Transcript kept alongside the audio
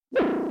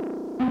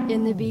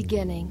In the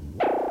beginning.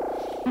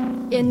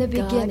 In the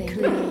beginning. God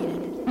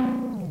created.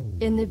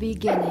 In the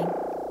beginning.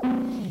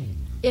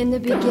 In the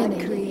beginning.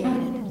 God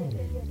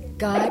created.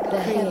 God the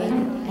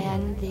heaven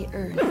and the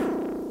earth.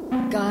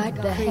 God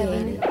the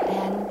heaven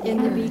and in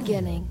the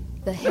beginning.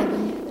 The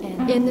heaven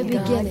and in the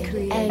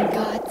beginning. And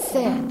God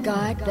said,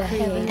 God the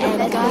heaven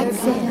and God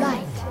said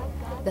light.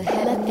 The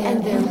heaven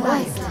and there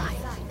was light.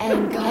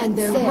 And God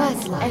there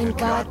was light. And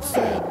God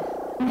said,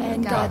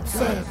 and God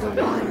said, the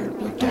water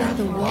began.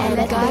 The water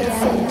and God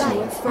said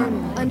light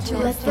unto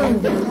a firmament.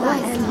 And there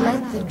was and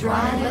let the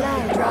dry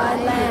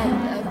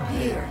land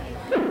appear.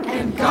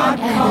 And God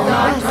called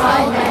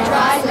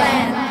dry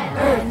land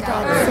earth. And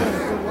God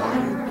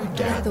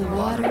said, the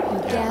water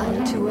began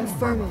unto a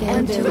firmament.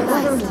 And there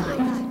was light.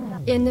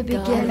 In the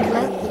beginning,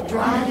 let the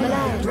dry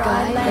land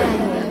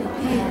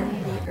appear.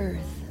 The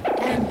earth.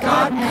 And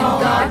God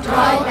called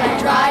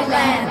dry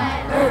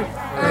land earth.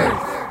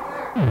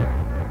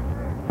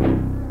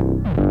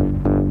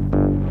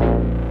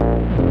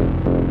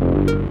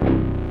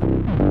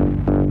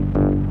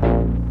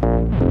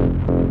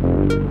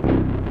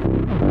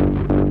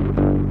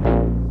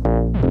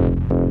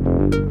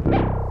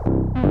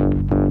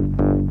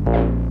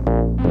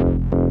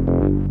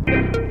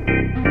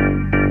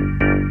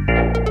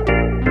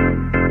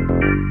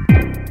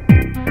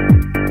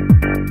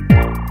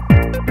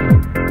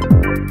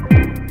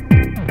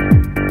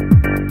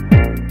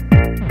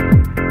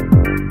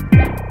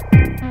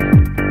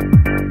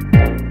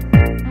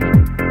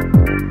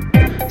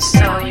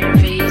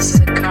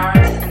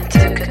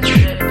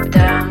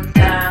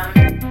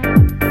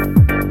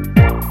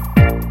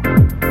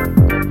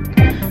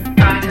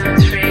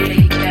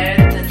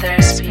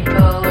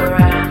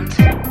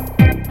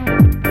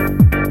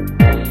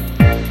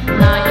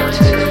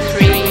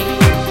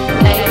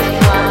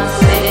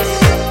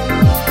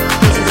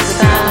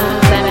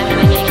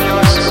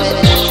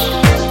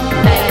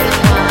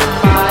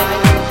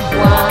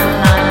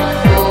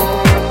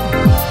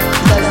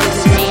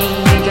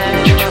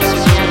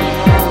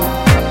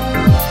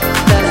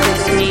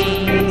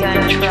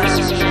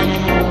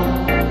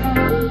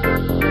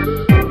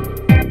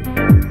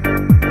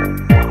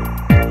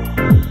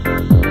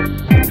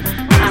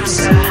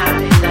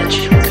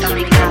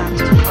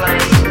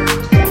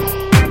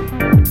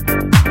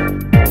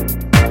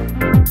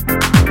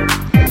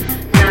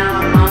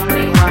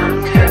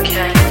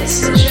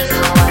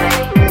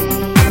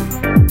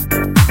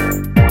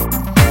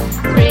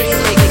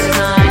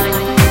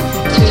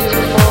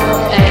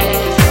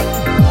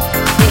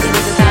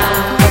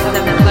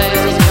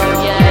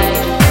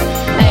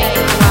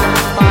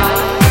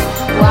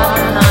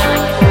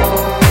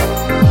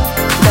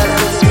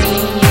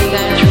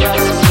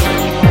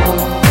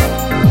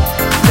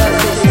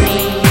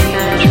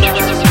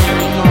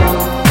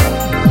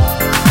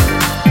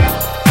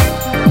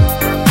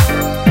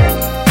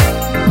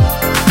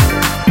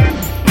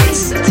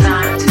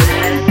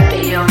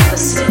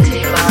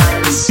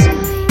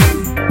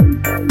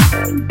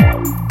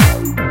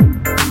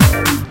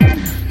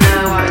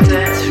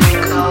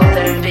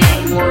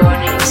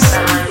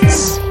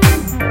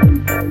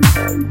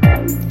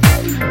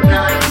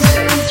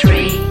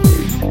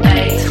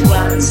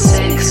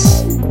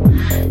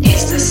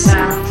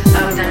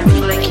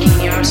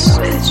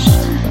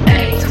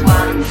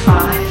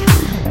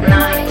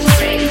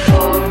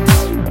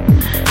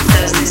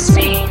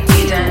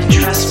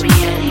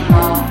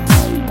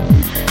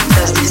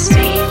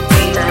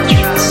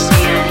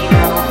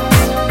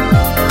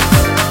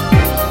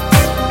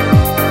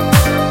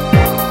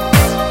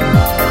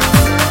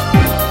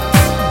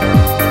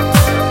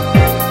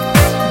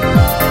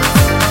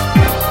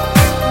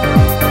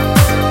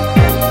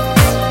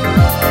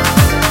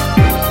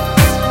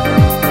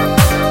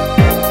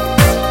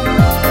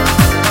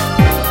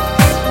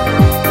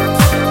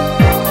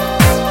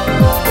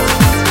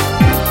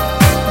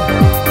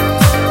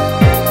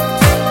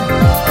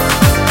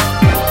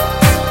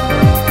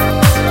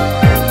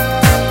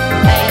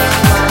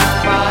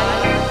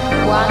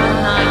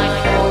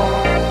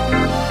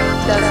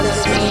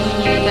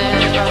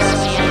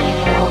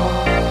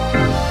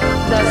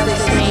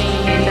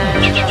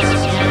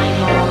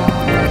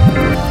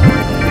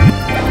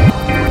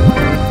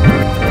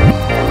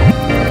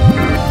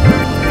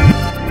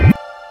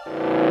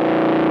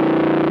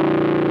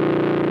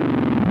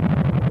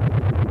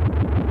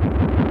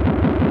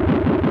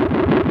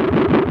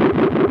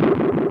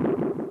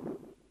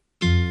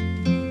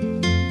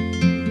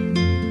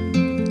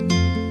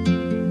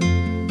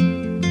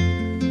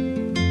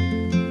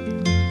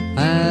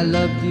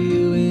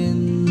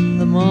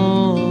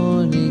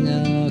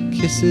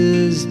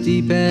 kisses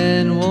deep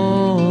and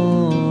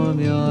warm,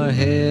 your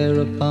hair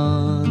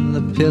upon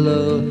the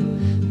pillow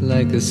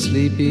like a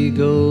sleepy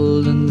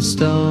golden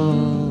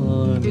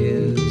storm.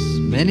 Yes,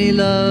 many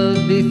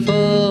love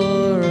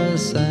before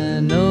us, I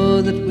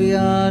know that we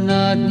are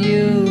not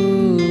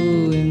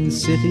new. In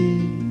city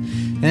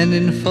and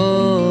in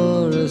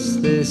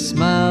forest they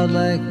smiled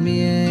like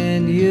me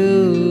and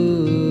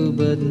you,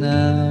 but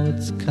now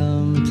it's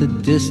come to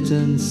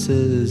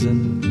distances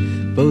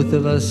and both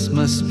of us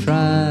must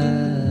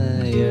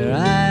try. Your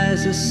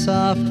eyes are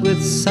soft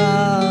with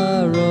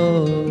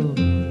sorrow.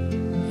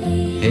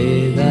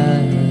 Hey,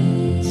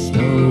 that's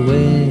no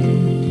way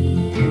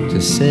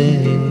to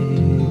say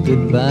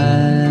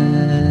goodbye.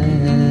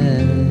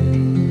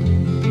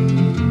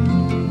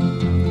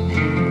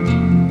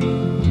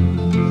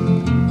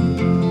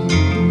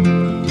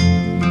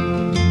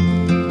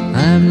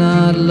 I'm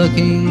not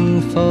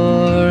looking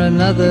for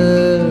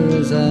another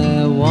as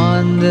I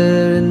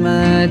wander in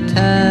my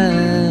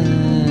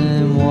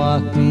time.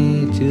 Walk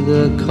me to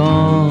the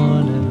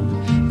corner,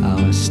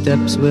 our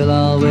steps will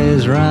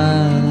always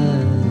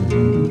rhyme.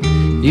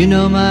 You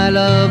know my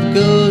love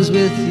goes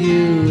with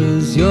you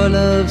as your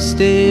love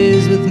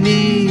stays with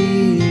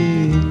me.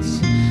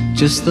 It's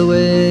just the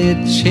way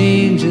it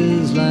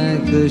changes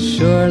like the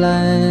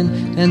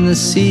shoreline and the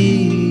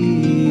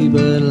sea.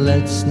 But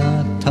let's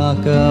not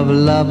talk of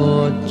love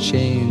or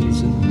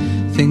chains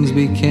and things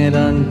we can't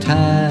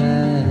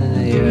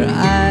untie. Your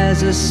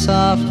eyes are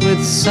soft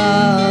with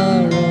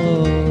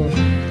sorrow.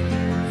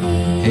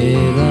 Hey,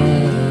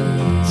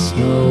 that's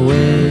no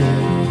way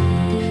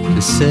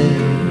to say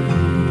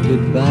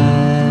goodbye.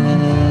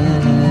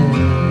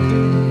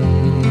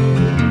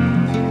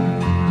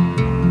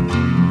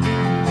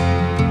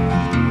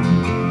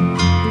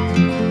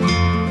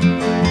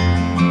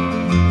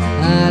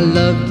 I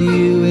loved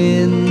you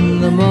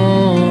in the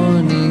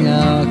morning,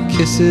 our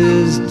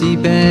kisses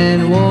deep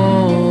and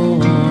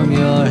warm.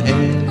 Your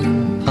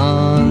head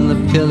on the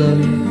pillow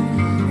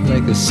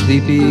like a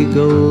sleepy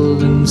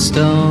golden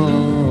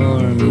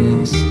storm.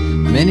 Yes,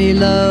 many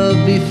love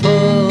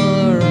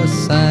before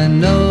us. I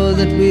know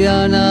that we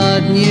are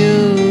not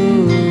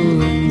new.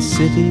 In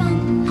city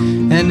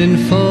and in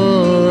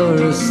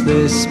forest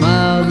they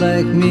smiled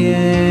like me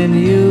and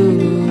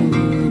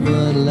you.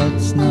 But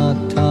let's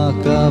not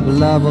talk of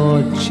love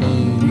or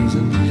chains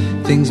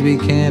and things we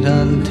can't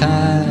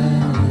untie.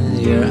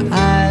 Your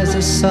eyes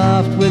are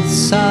soft with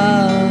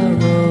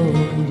sorrow.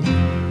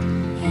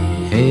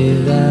 Hey,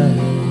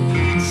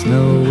 that's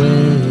no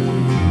way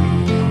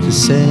to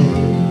say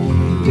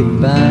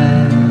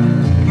goodbye.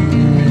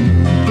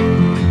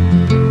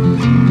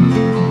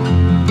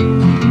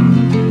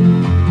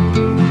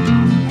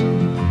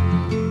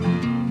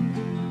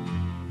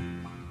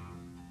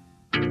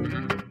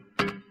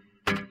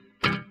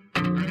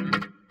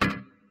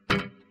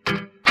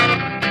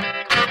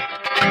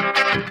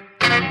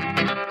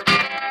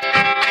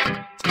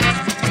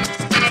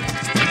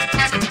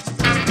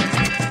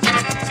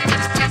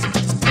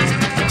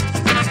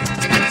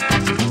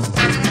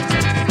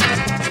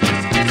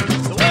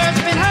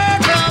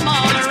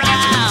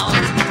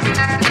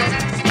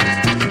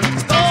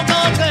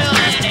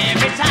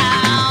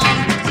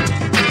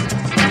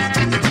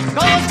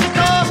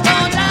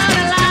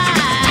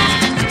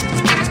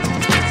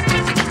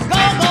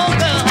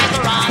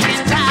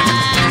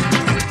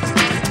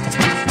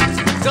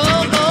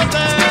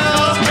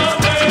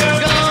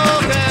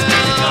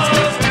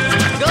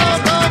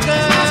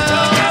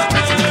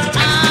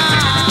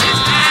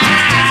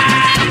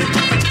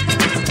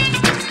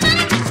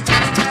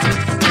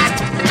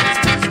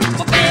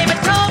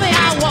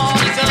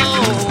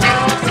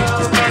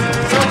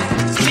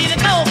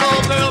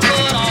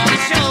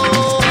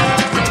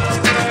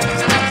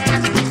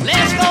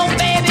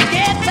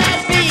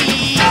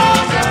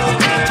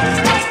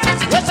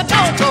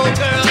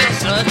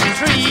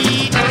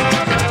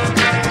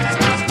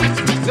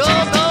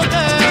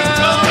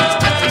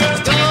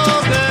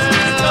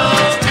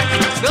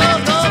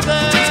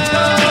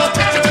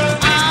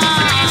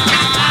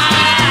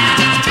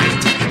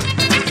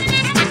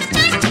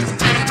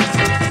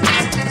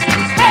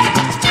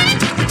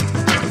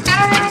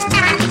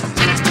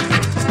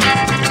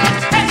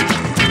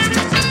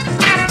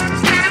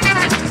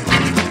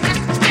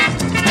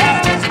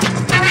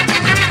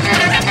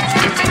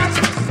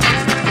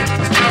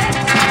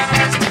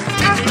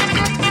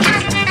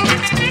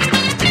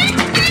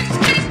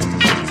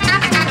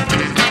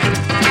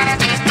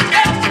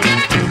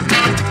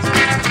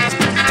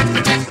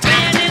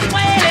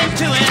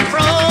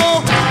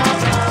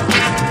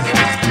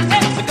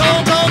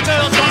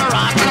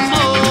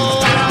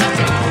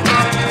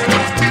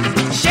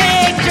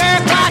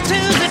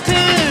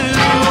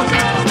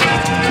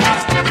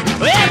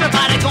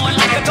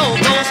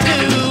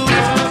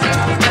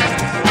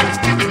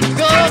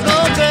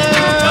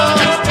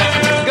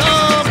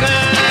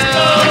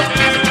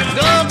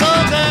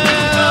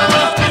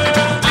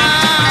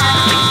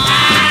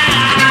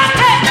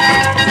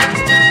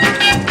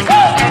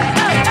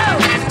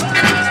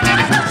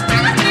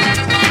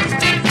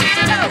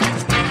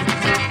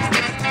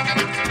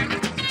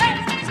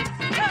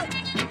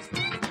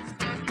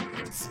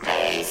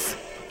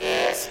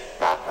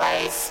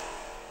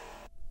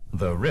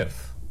 The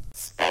Riff.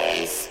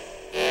 Space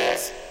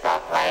is the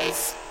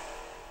place.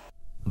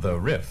 The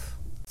Riff.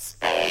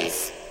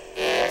 Space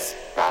is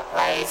the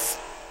place.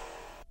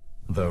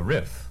 The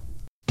Riff.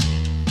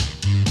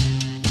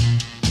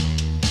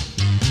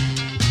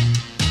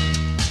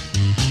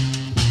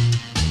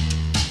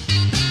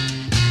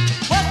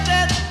 What's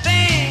that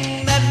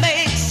thing that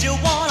makes you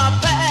wanna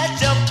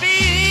pat your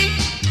feet?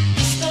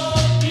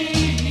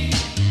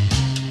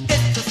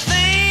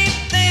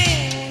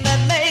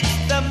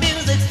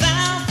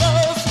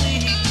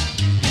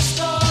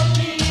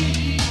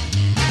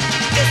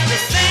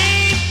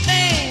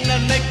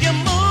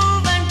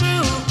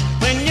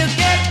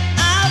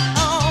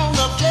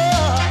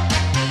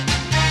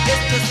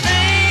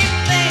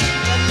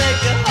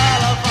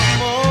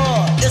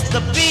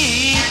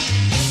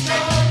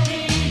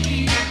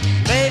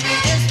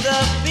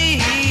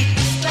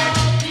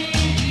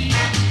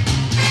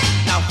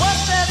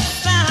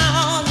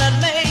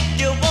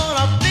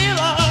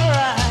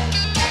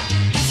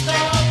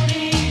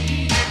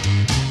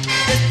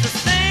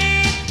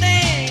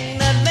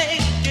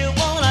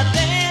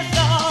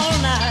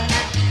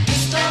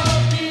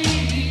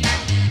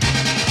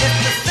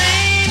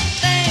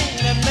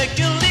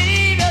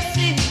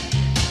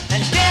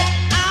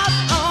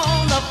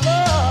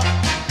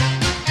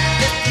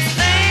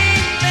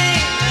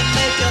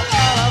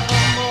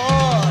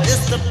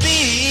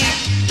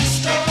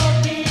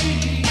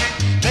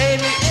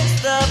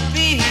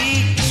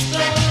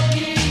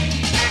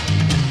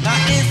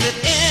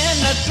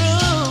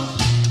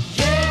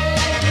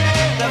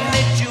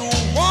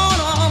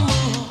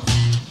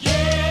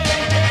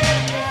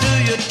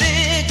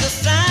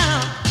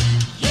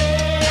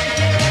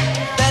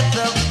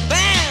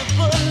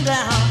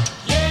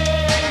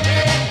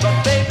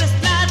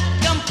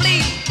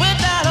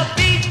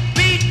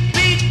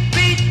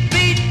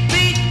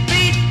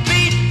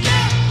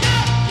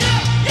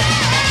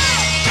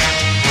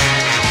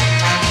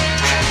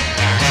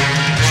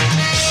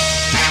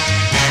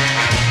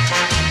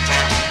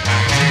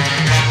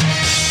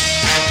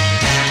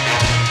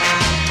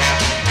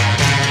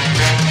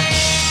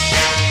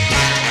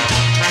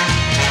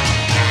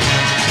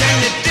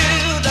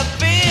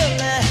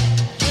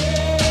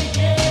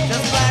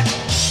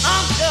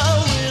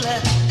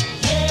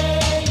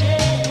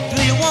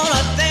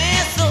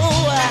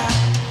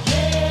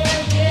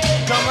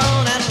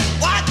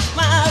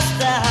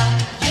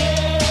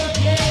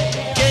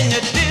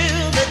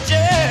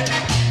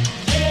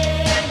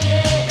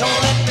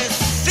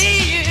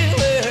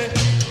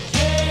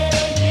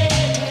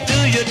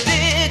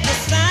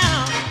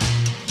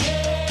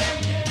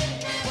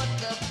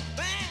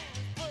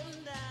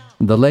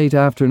 The late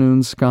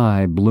afternoon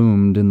sky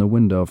bloomed in the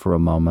window for a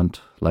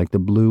moment, like the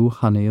blue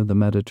honey of the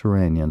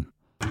Mediterranean.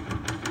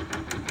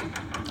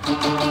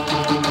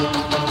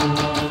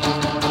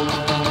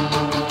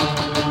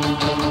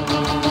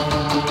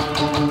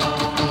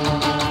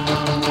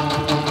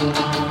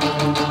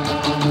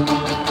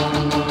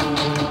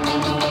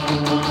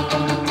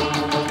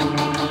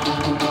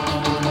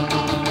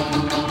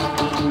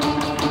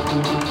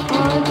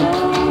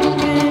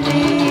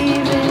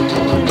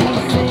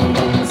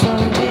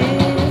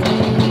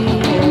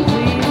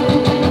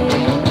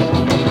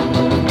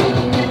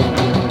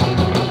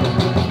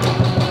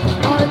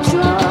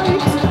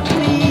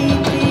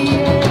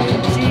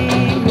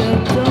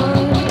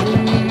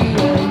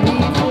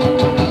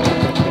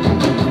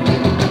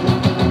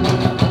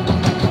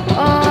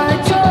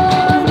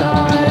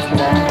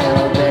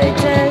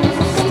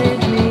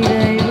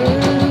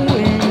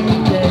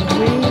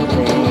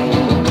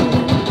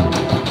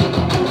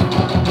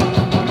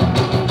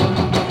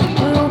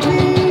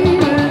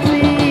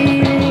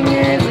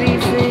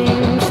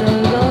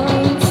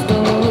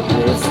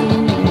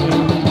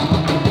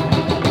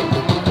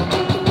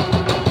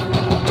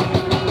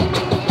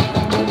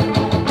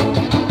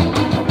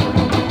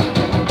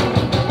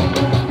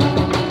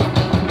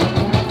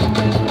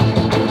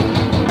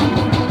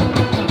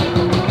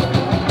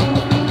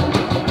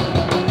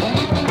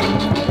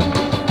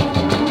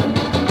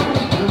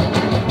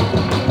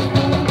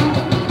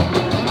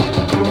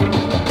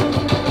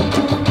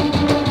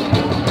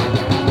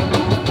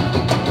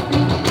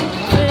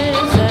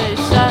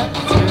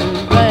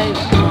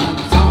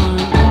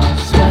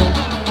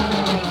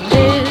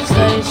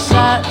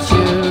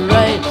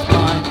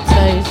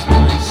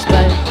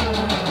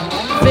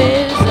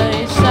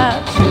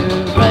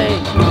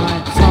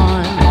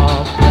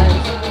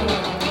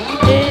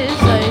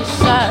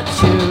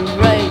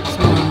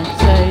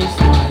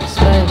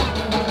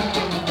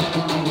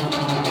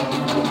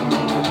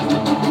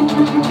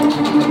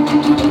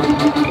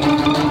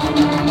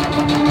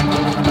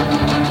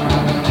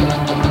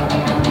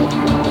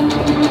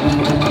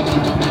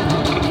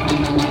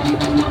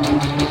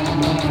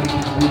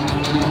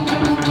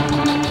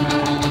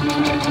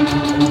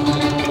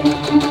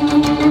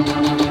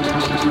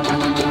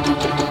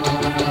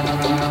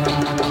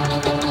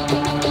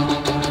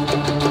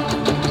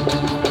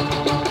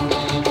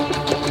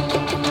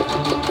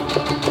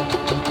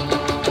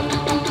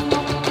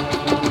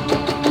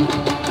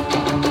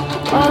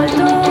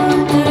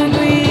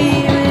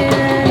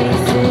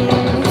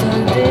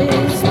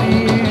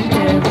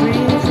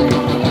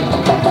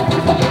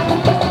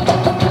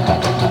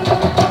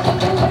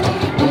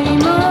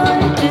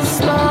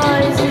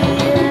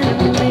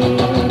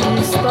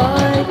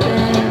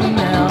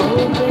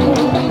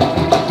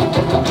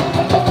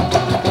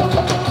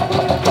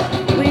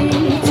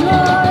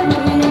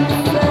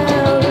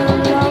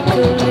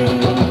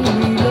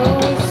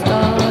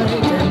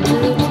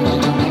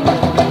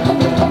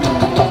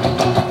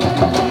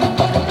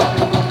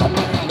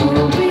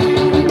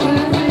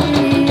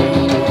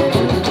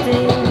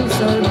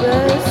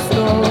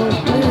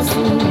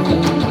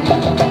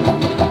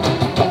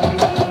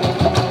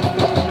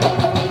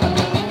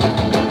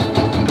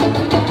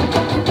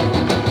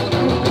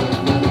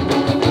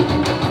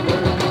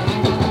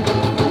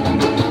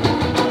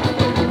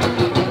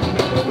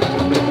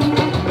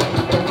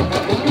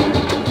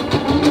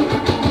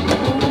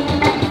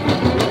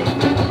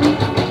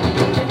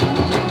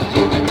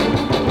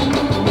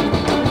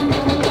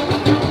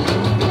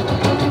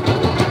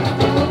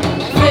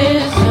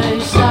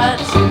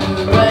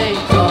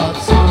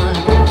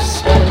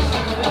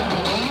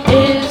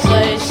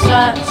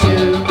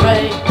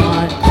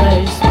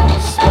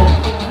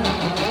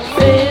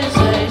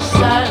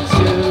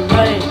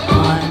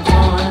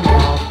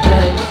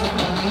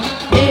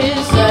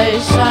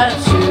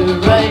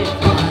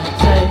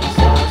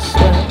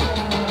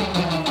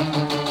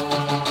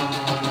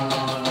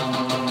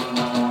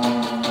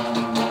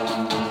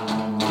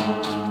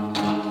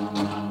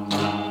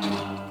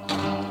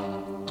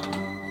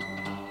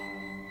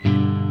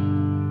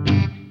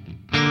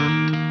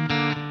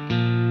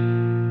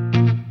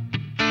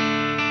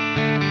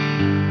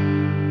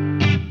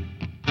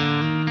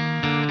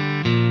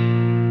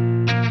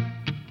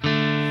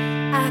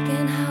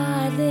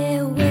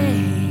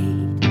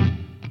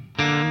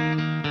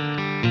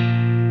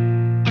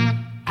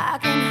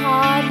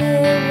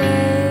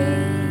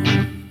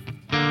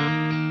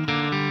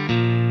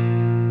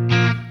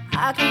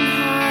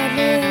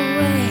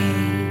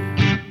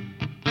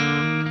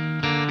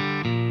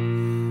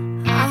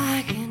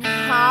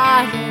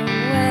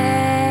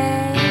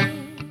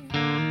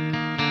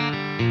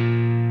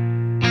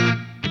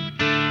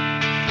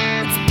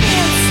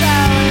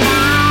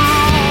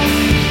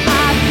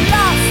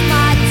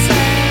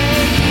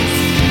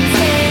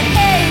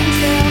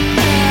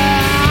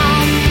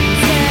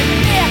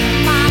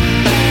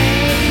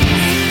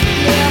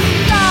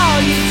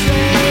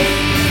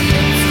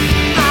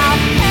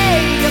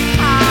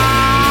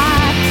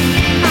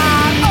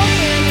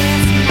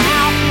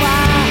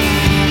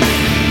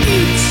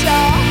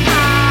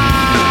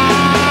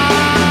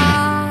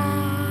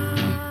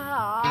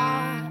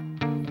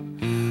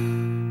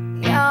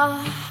 I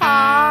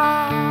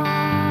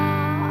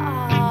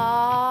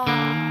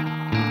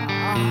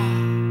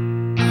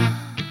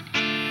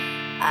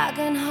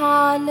can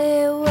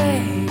hardly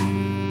wait.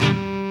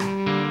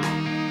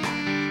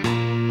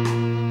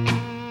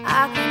 I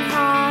can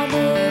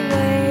hardly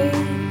wait.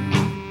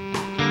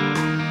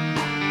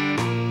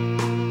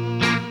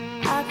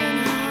 I can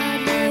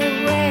hardly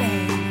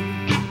wait.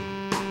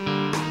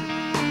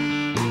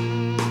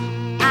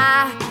 I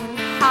can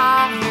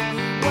hardly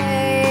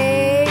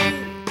wait.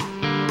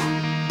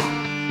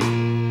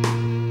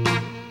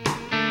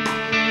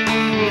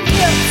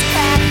 Lips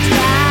cracked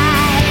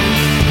dry.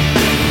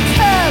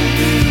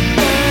 Tubby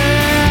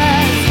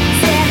birds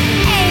said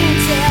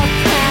angel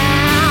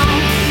crown.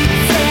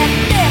 Said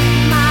lift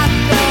my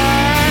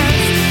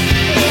birds.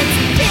 It's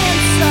been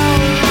so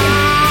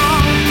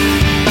long.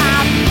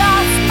 I've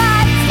lost my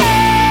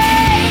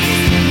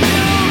taste. You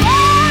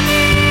love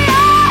me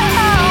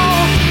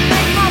all.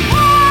 Make my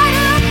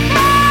water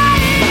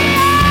body.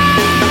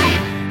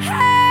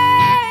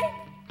 Hey,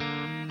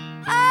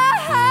 oh.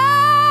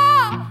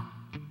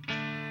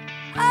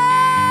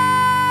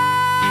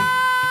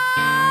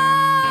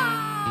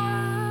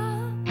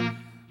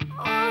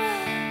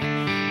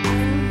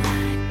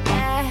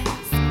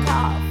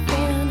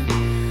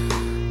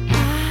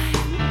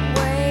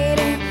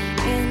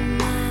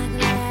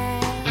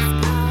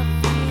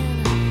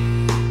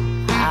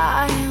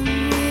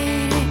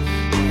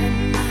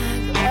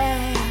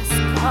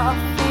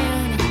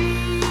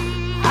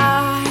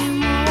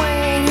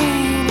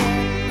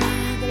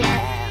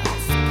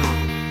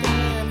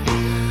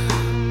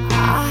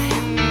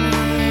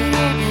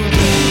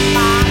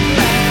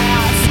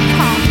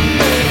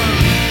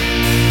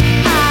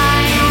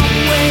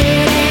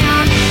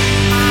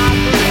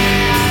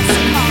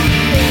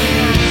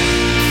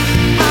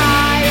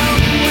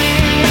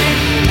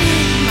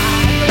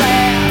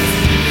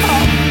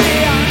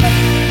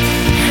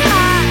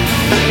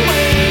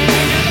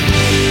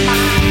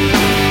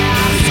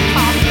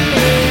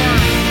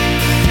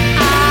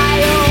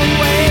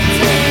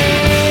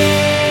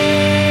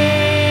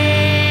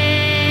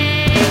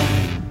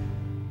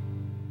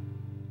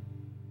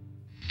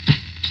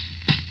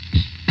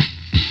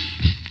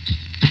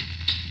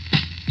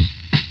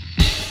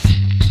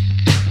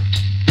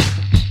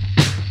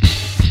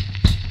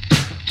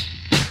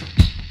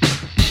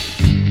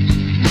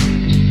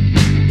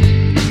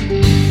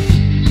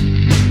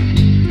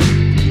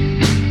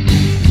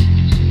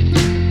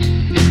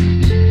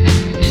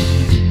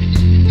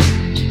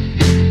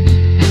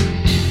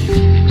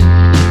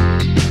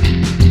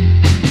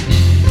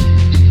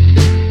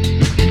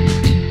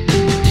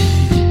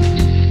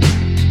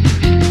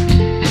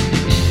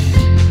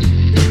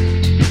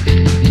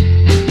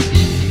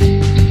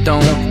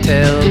 Don't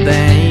tell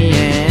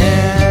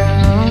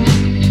them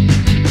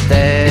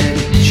that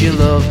you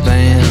love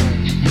them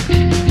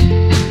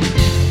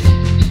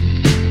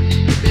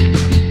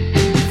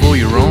for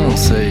your own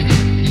sake.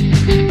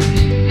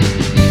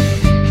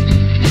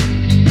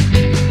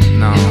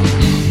 No.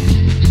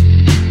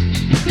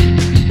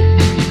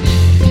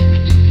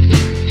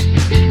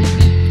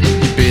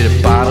 You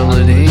better bottle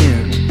it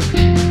in.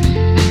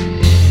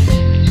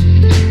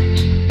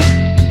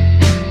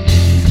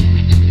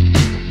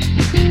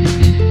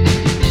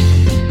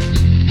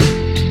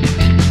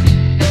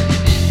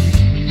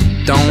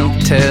 Don't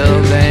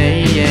tell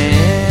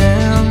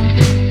them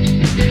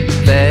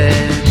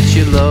that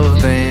you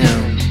love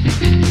them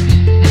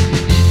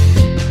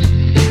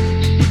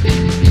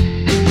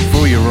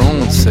for your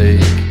own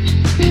sake.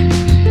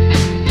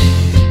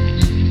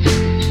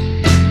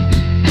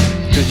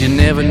 'Cause you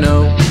never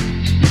know.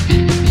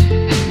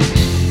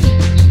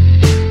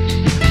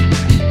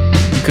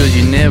 'Cause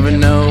you never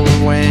know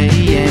when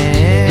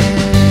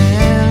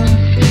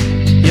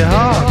your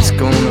heart's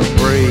gonna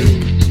break.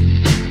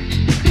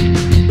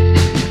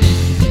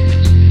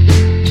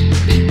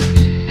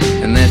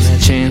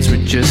 Chance we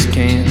just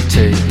can't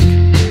take.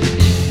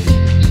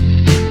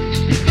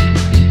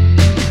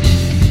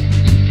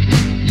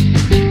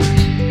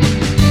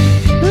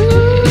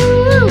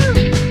 Woo!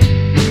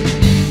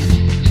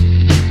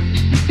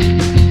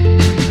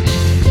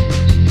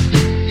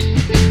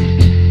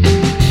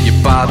 You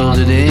bottled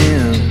it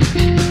in.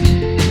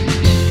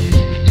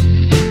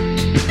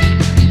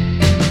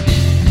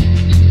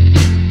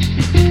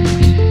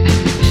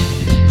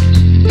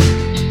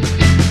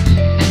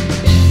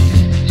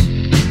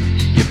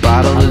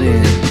 Bottle it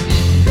in.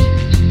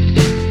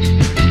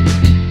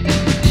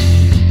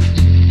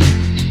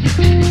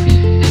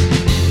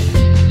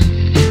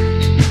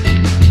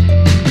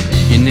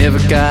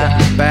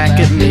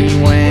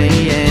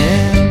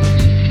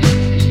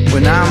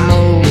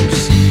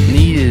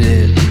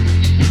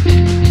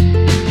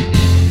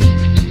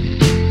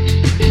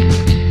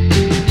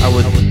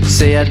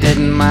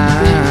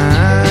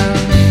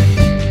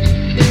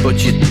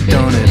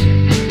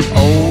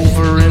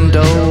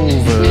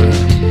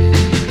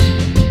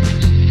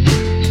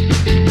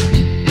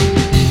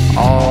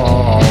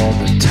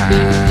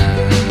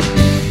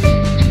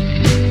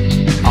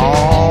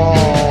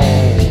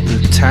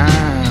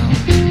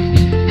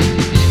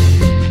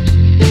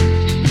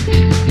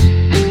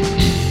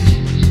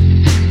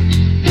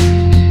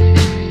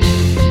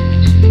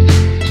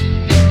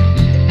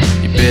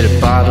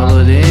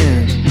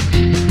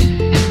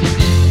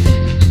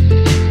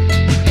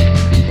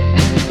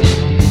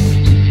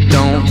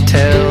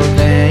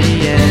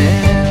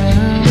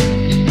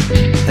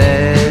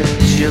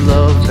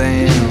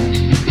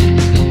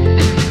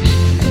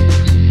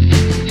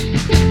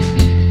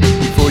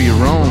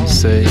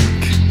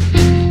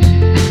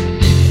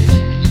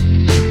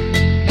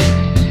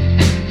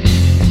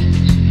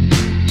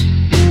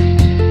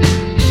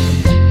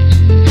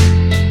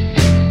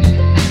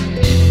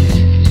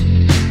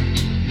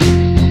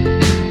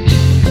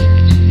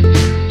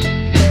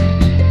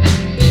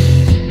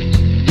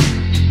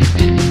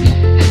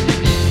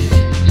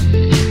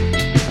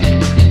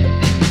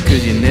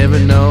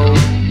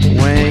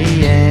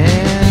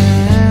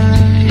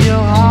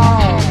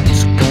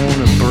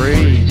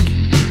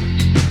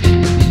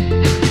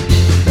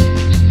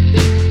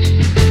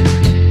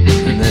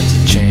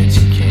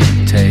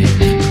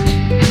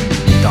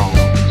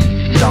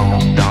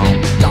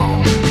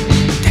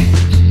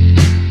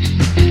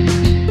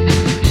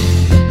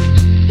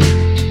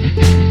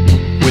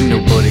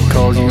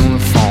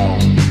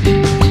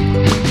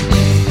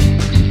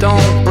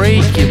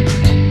 break your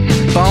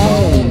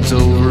bones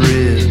over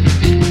it.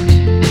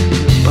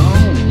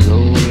 Bones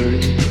over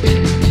it.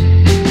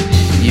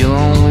 You'll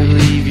only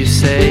leave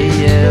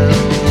yourself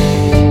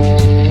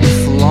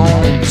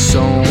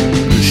lonesome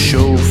to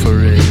show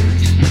for it.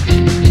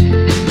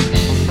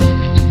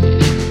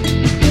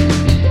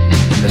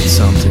 That's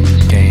something you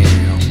can't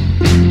help.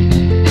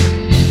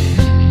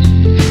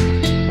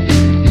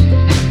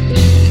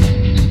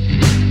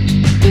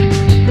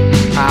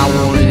 I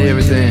wanted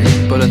everything,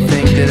 but I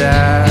think that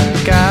I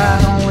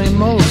got only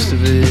most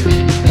of it.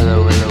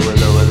 Hello, hello,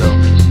 hello, hello.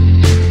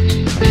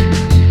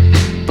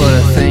 But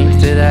I think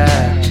that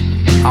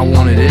I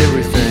wanted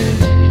everything.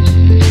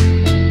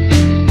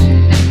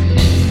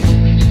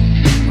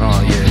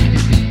 Oh yeah.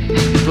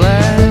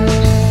 Black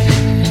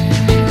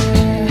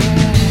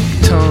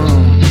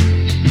tongue.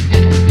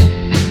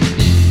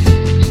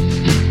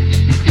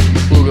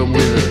 Woke up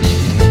with a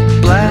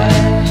black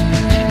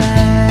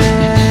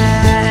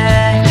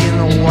in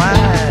the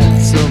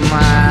whites of my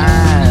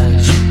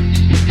eyes.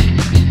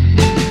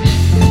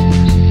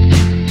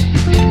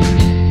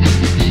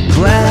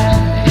 Black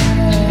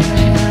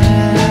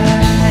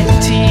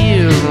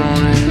tear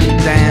running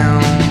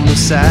down the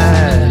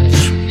sides.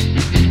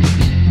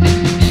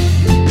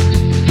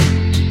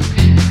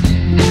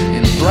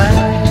 And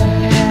black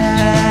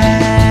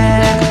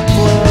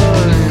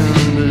blood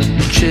in the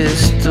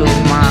chest of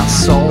my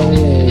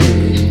soul.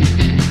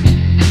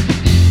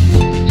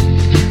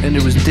 And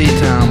it was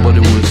daytime, but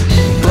it was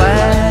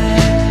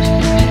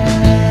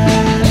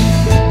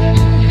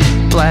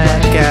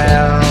black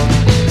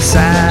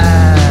outside.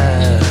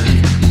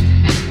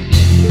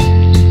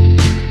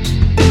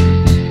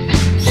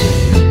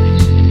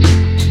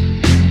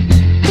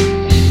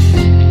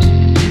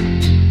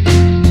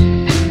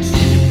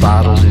 You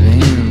bottled it in,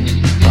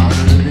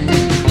 bottled it in.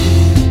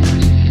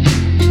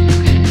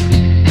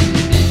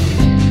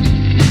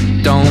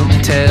 Don't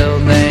tell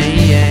them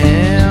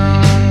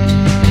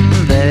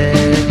that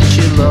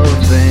you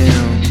love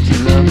them, you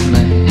love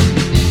me.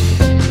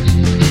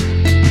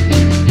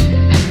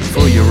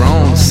 For your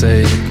own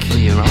sake, for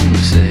your own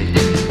sake.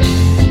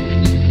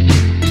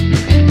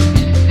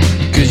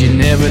 'Cause you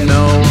never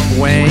know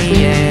when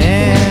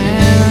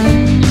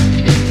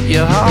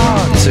your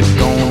hearts are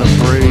gonna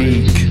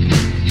break.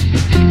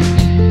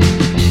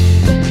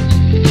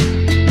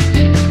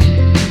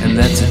 And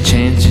that's a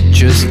chance you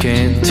just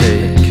can't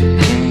take.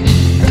 Can't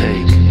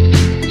take.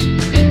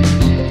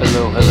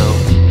 Hello, hello.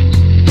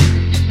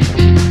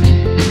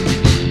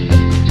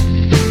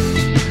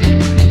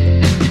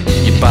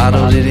 You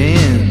bottled it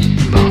in,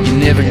 you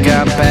never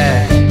got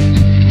back.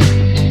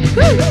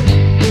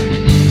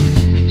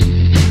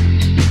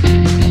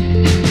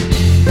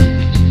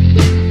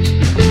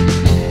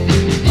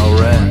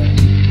 Alright.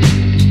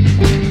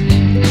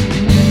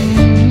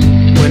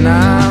 When I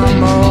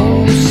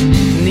most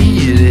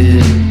needed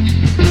it.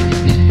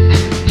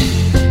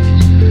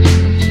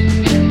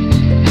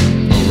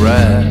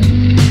 Alright.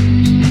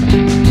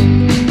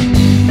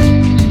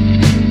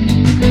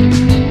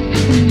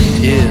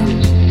 Yeah.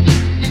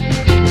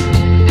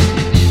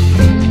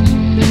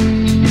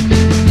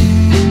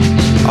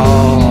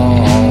 Oh.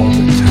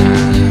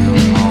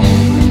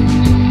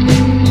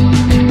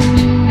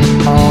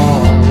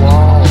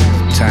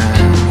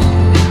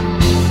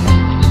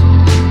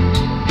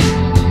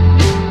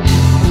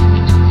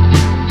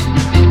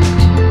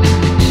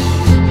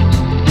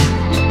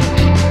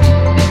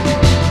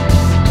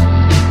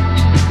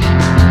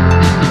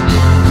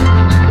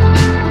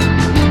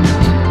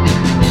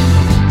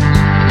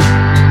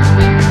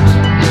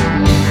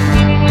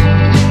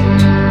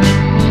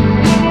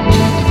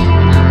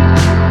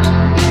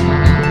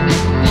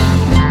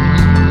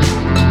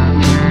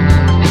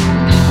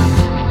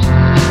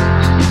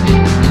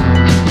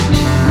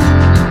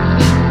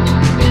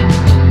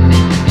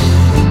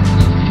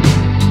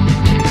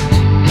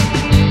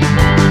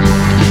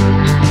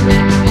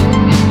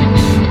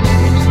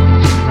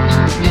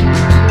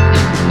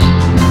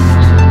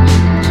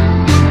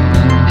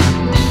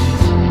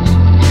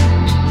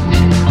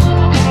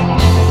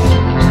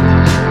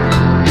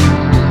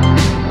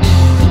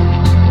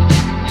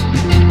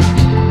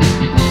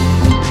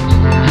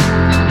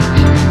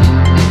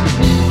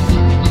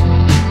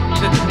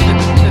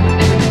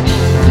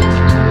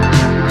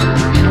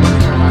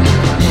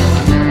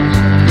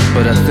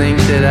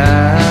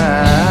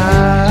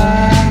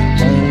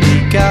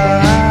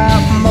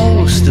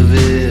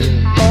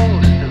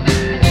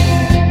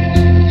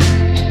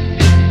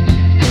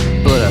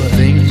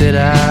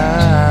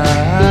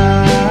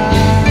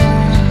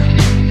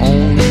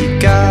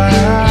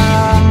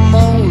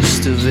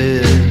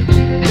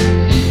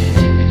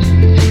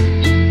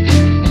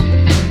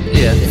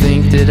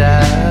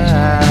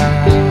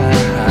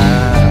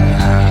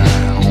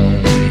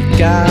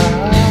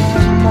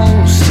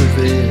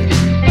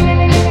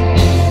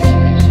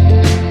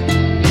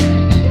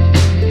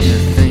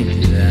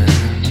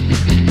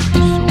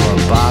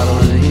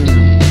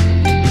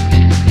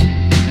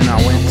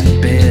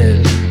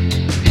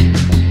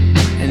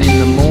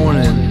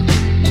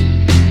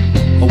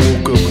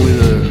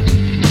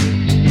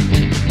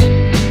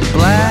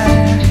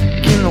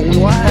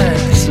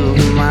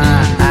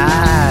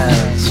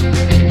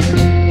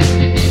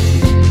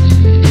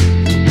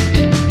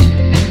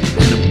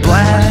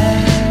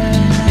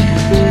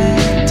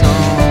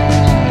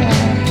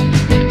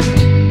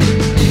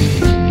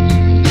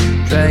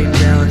 writing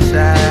down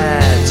facts.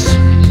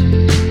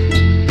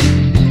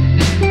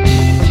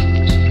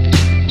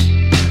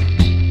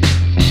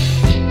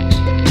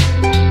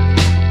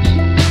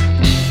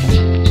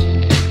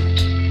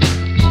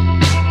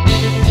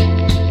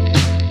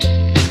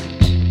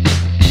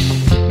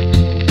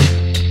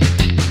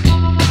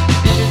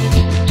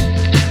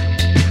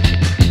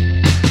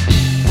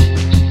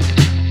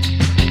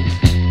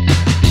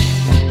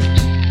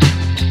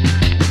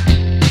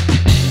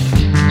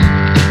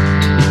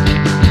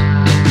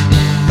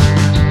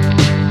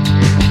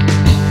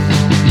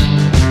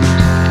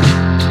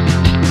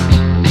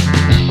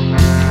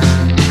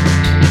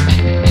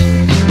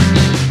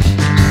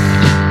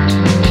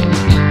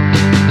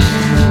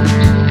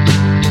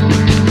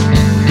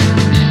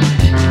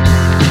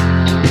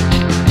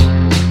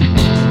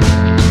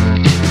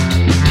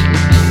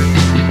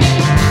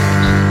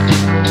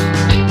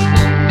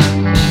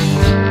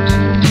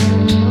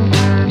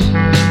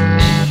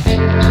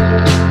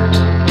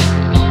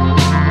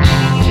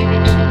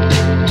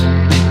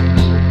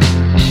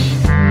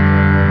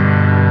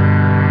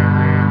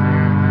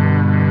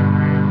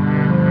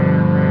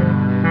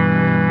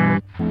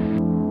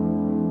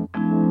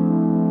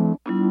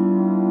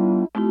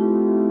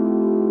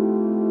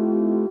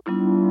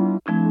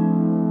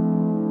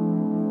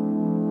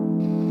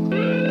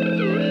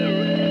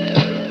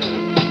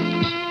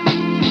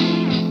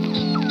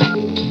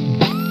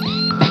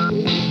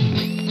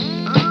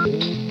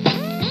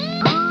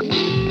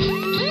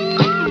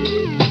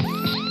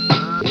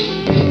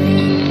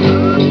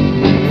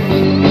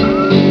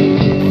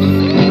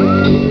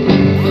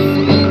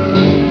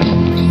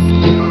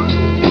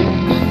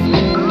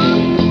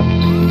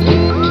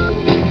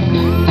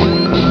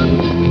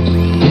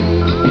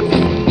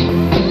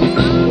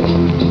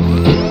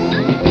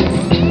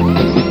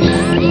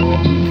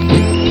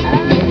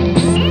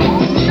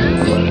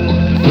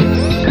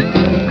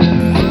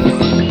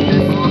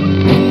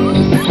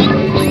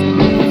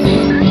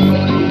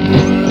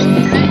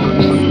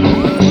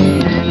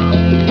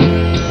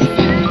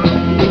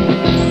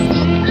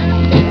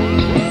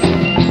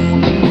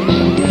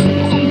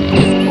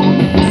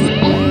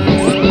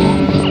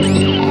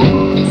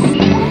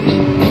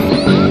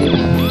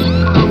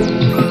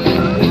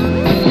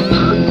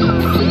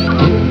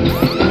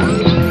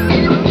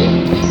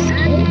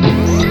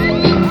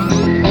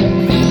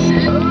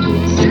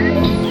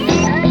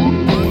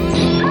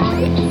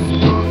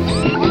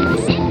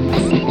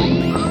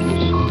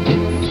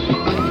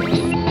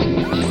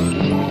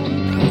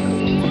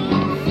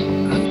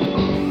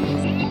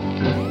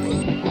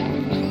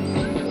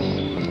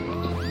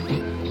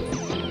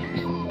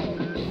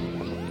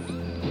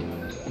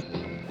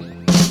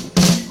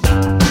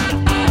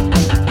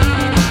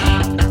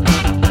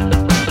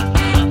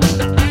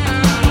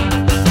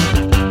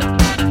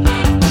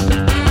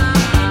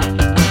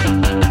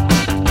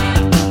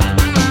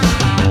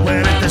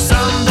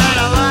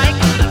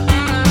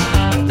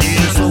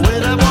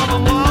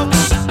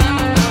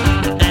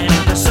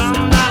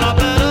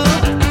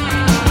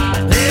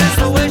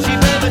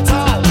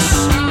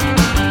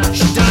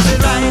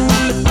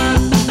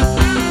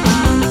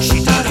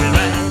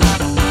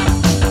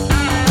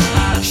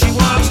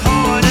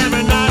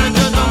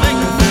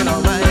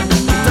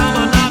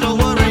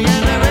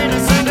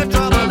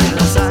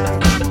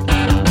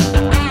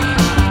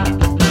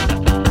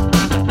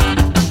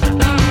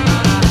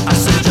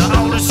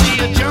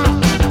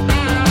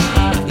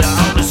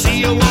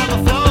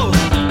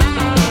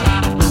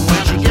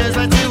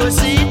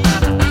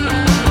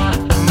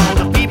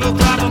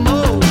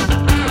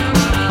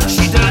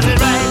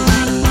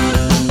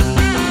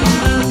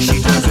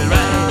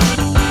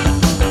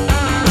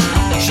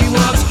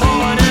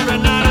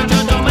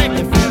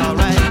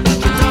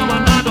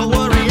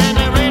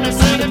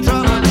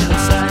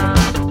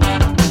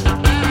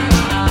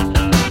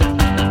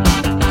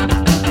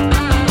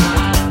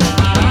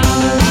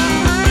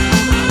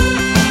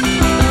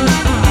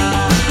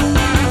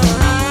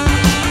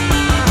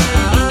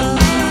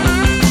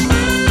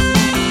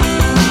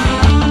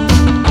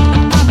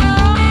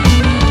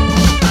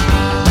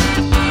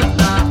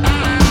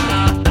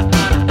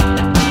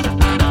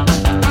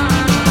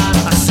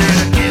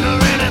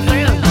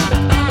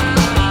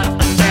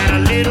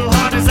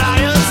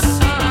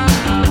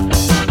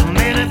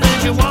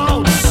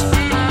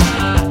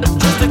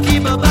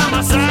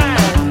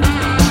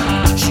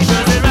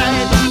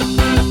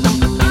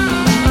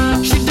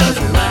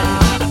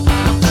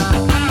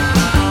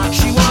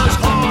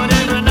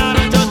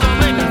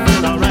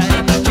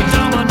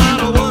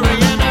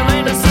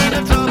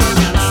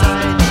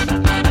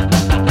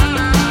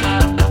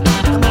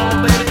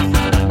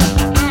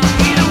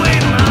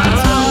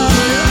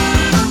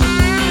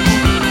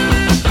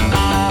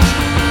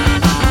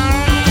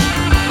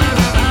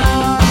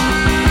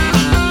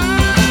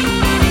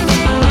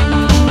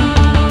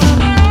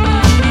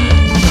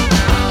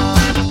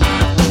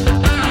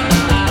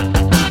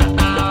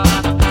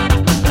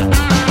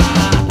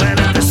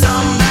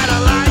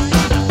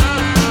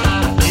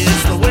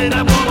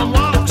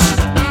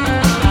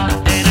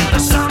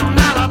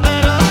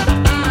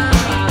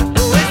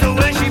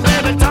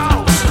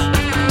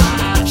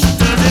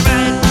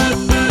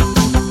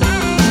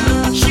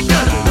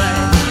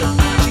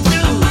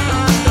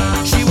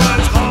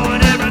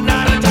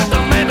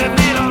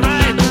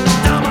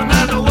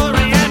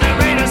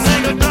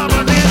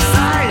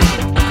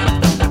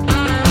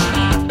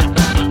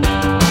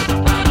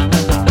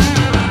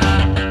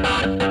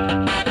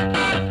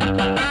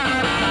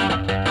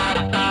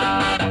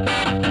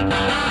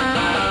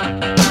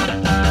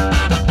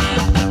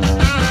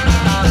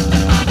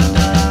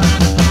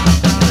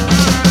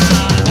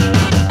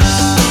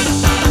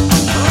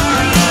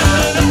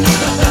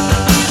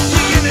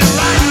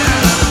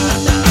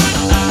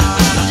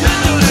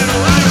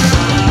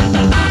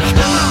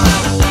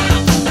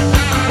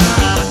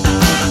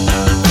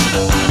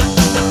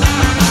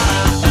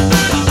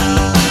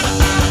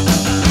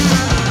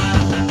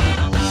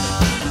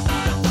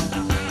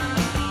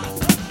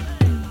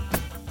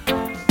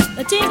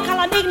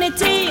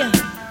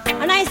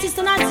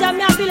 and say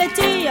me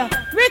ability.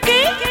 Ricky,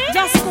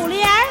 just cool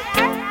here.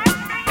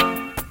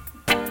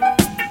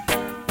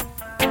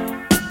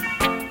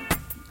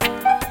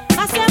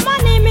 I say my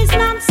name is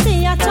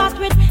Nancy, I talk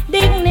with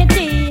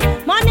dignity.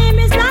 My name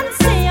is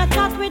Nancy, I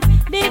talk with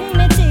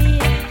dignity.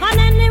 And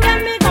anywhere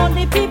me go,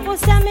 the people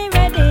say me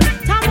ready.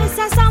 Tell me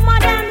say some of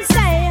them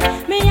say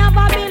me have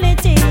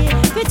ability.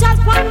 We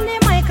just pon the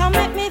mic and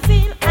make me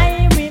feel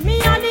irie. Me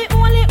are the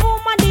only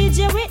woman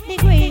DJ with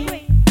degree.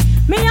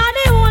 Me are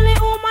the only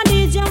woman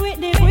DJ with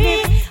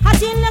degree. I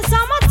tell you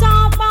some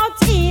talk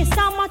about E,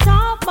 some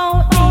talk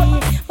about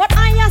E. But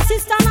I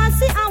assist and I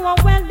see our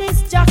well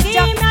this jockey. Me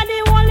are the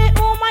only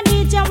woman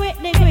DJ with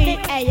degree.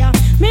 Hey,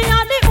 me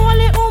are the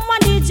only woman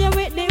DJ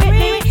with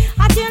degree.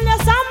 I tell you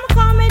some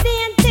call me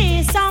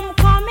D&T, some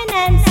call me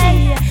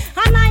Nancy.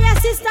 And I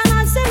assist and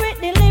I see with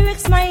the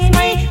lyrics my me.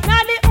 Me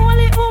are the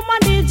only woman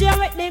DJ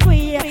with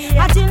degree.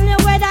 I tell you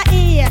whether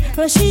he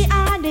or she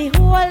are the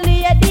whole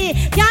lady.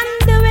 Can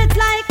do it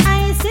like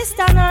I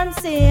sister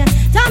Nancy.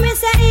 Tell me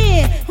say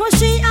he or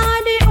she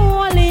are the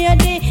whole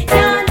lady.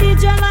 Can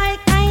DJ like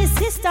I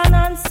sister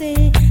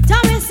Nancy.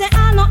 Tell me say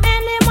I know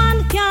any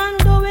man can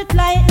do it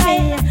like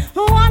me.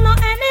 Who I know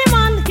any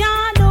man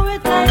can do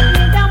it like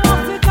me. Them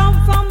off we come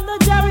from the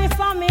Jerry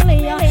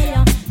family.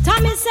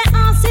 Tell me say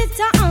I sit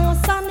a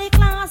house and the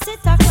class sit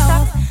a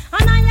class.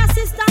 And I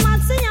assist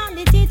Nancy and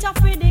the teacher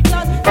for the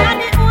class. Me are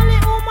the only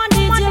woman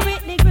DJ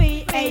with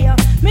degree.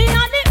 Me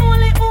are the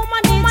only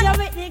woman DJ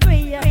with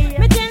degree.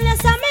 Me tell you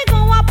say me go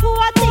a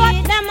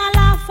party, them a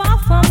laugh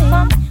off for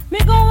me. Me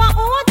go a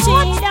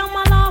OG, them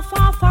a laugh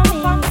off for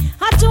me.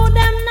 I told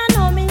them no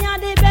know me are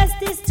the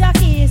bestest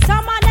jockey.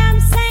 Some of them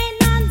say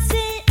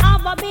Nancy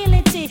have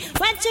ability.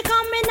 When she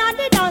come in at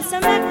the dance, she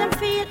make them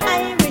feel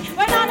irie.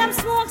 When all them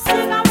smoke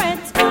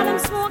cigarettes, all them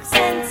smoke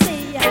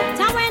Sensi.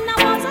 So when I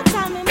was a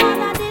time, me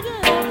mother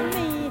didn't love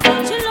me.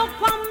 She look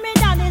on me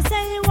daddy,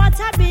 say what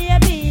a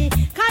baby.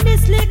 Cause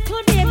this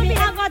little baby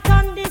I got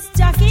on this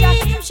jockey.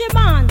 She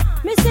born,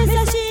 me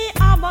sister she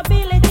have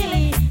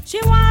ability. She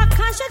walk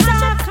and she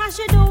talk and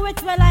she do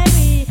it well I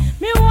be.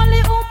 Me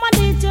only woman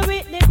DJ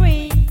with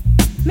degree.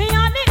 Me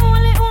are the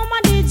only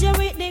woman DJ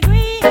with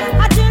degree.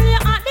 I tell you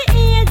at the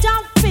age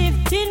of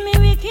 15 me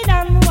wicked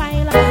and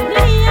wild.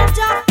 The age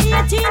of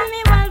 18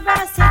 me well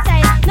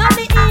versatile. Now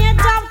the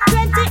age of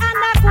 20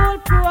 and a cool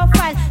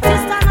profile.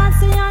 Sister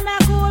Nancy and a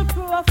cool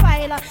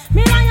profile.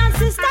 Me and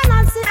sister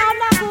Nancy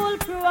and a cool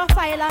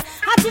profile.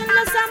 I tell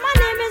you say my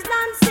name is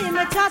Nancy.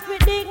 Me talk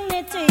with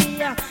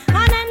dignity.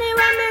 And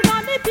anywhere me go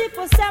the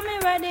people say me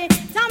ready.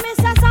 Tell me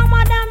say some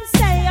of them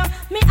say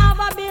me have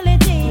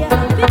ability.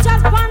 We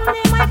just pon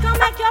the mic and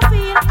make you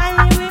feel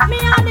irie. Me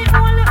are the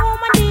only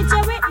woman DJ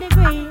with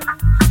degree.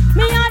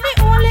 Me are the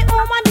only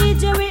woman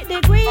DJ with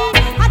degree.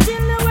 I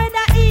tell you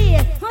whether he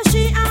or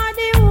she are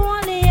the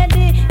whole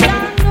lady.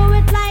 Can do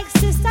it like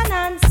sister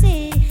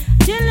Nancy.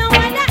 Tell you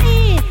whether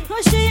he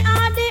or she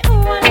are the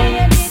whole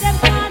lady. Them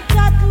can't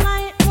chat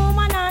like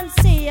woman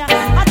Nancy.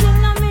 I tell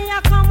you me I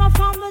come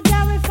from the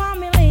Jerry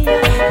family.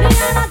 The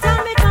other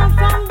time me come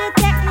from the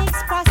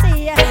Techniques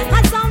posse.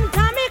 And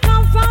sometimes me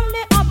come from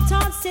the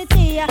uptown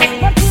city.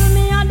 But till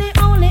me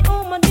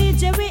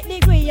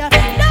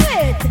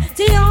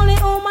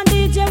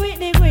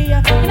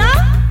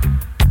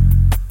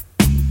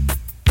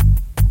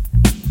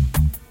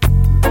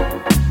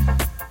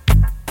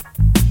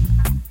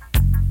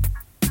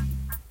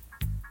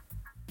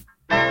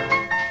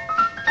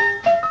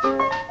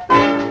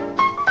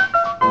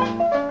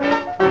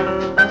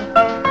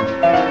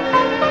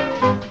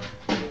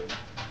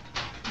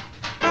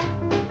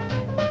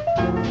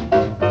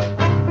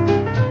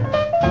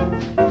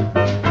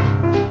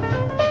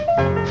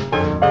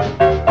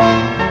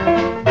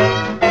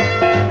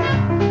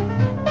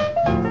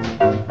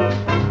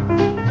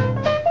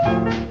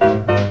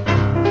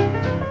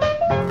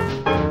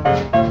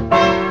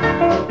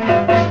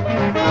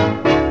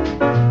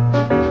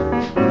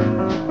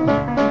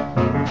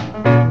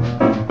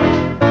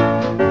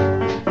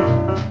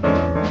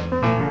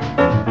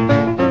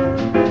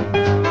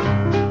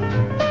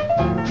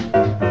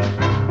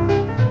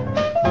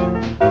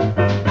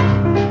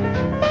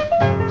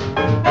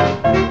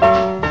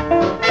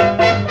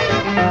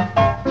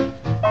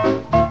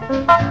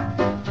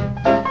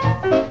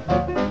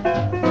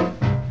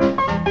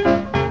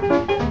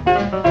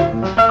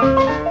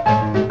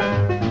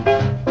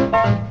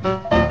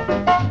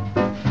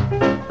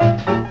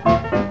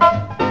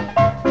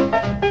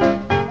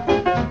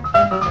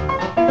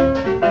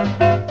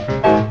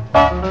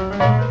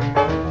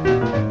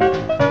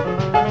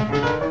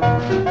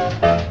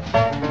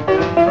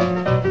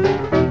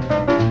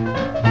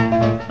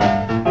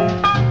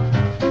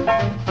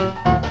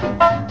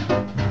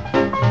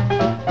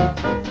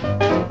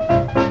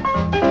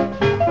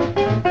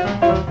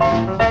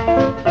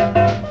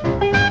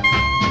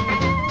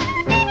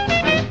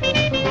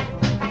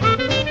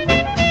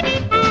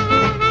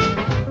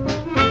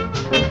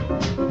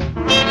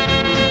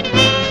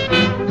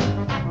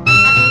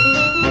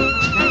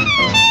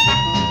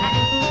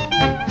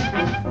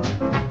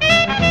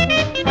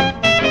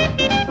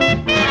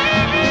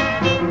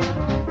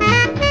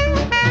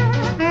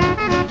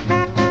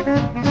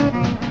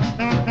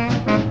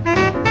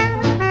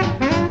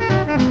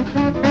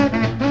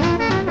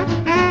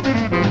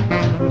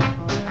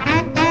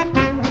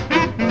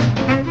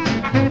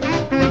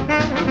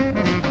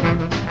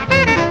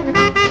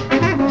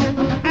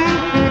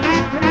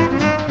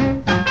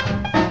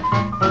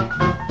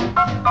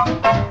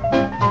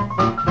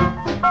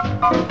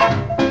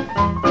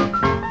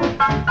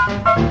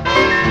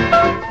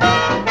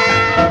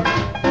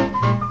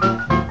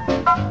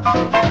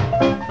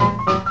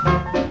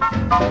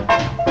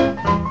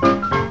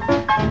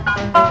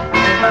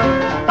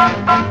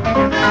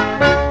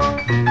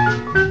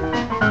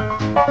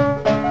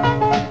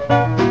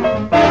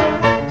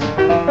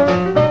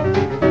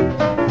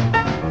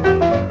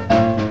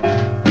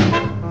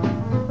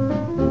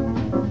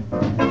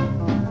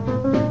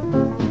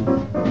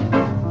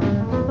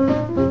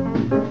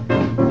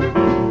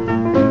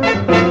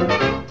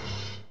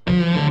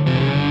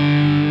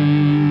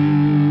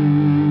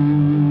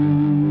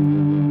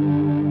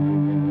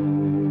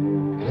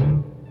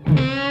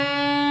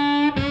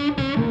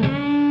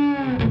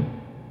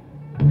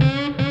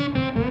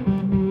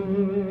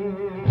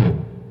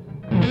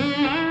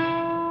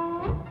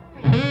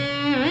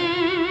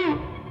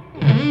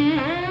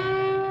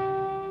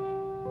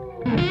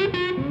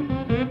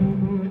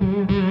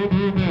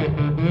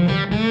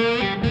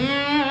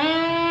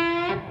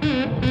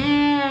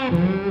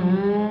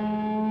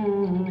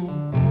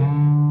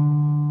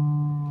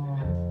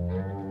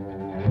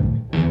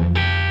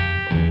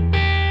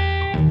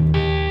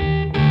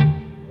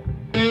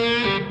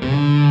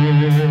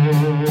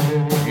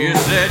You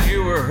said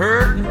you were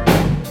hurting,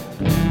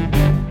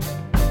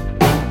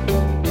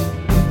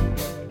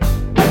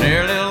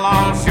 nearly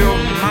lost your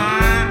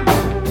mind.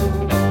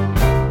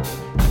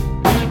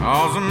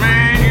 'Cause the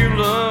man you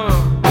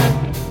love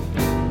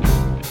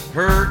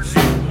hurts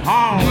you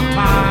all the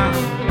time.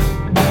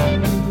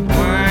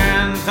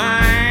 When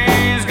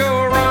things go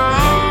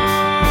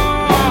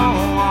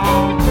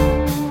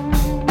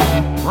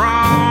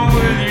wrong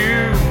with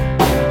you,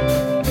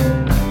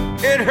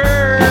 it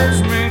hurts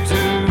me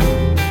too.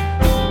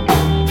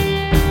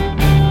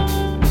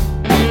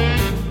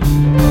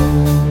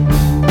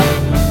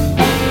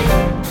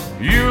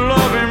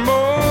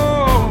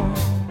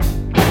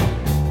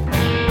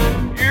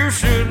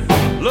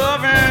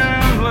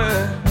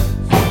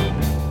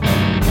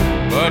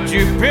 But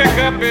you pick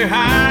up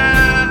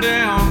behind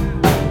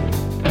him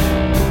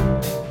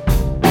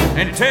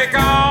and take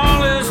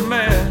all his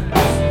mess.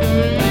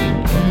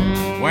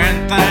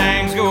 When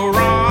things go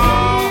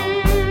wrong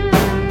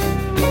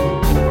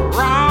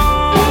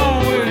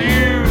with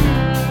you,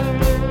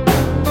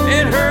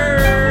 it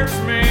hurts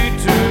me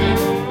too.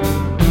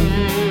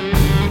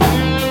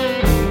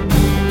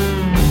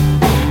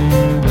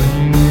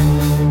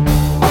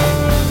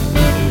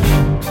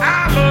 I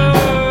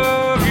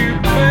love you,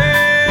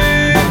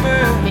 baby.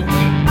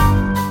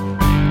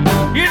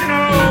 You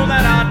know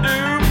that I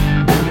do.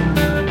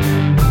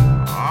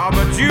 Oh,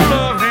 but you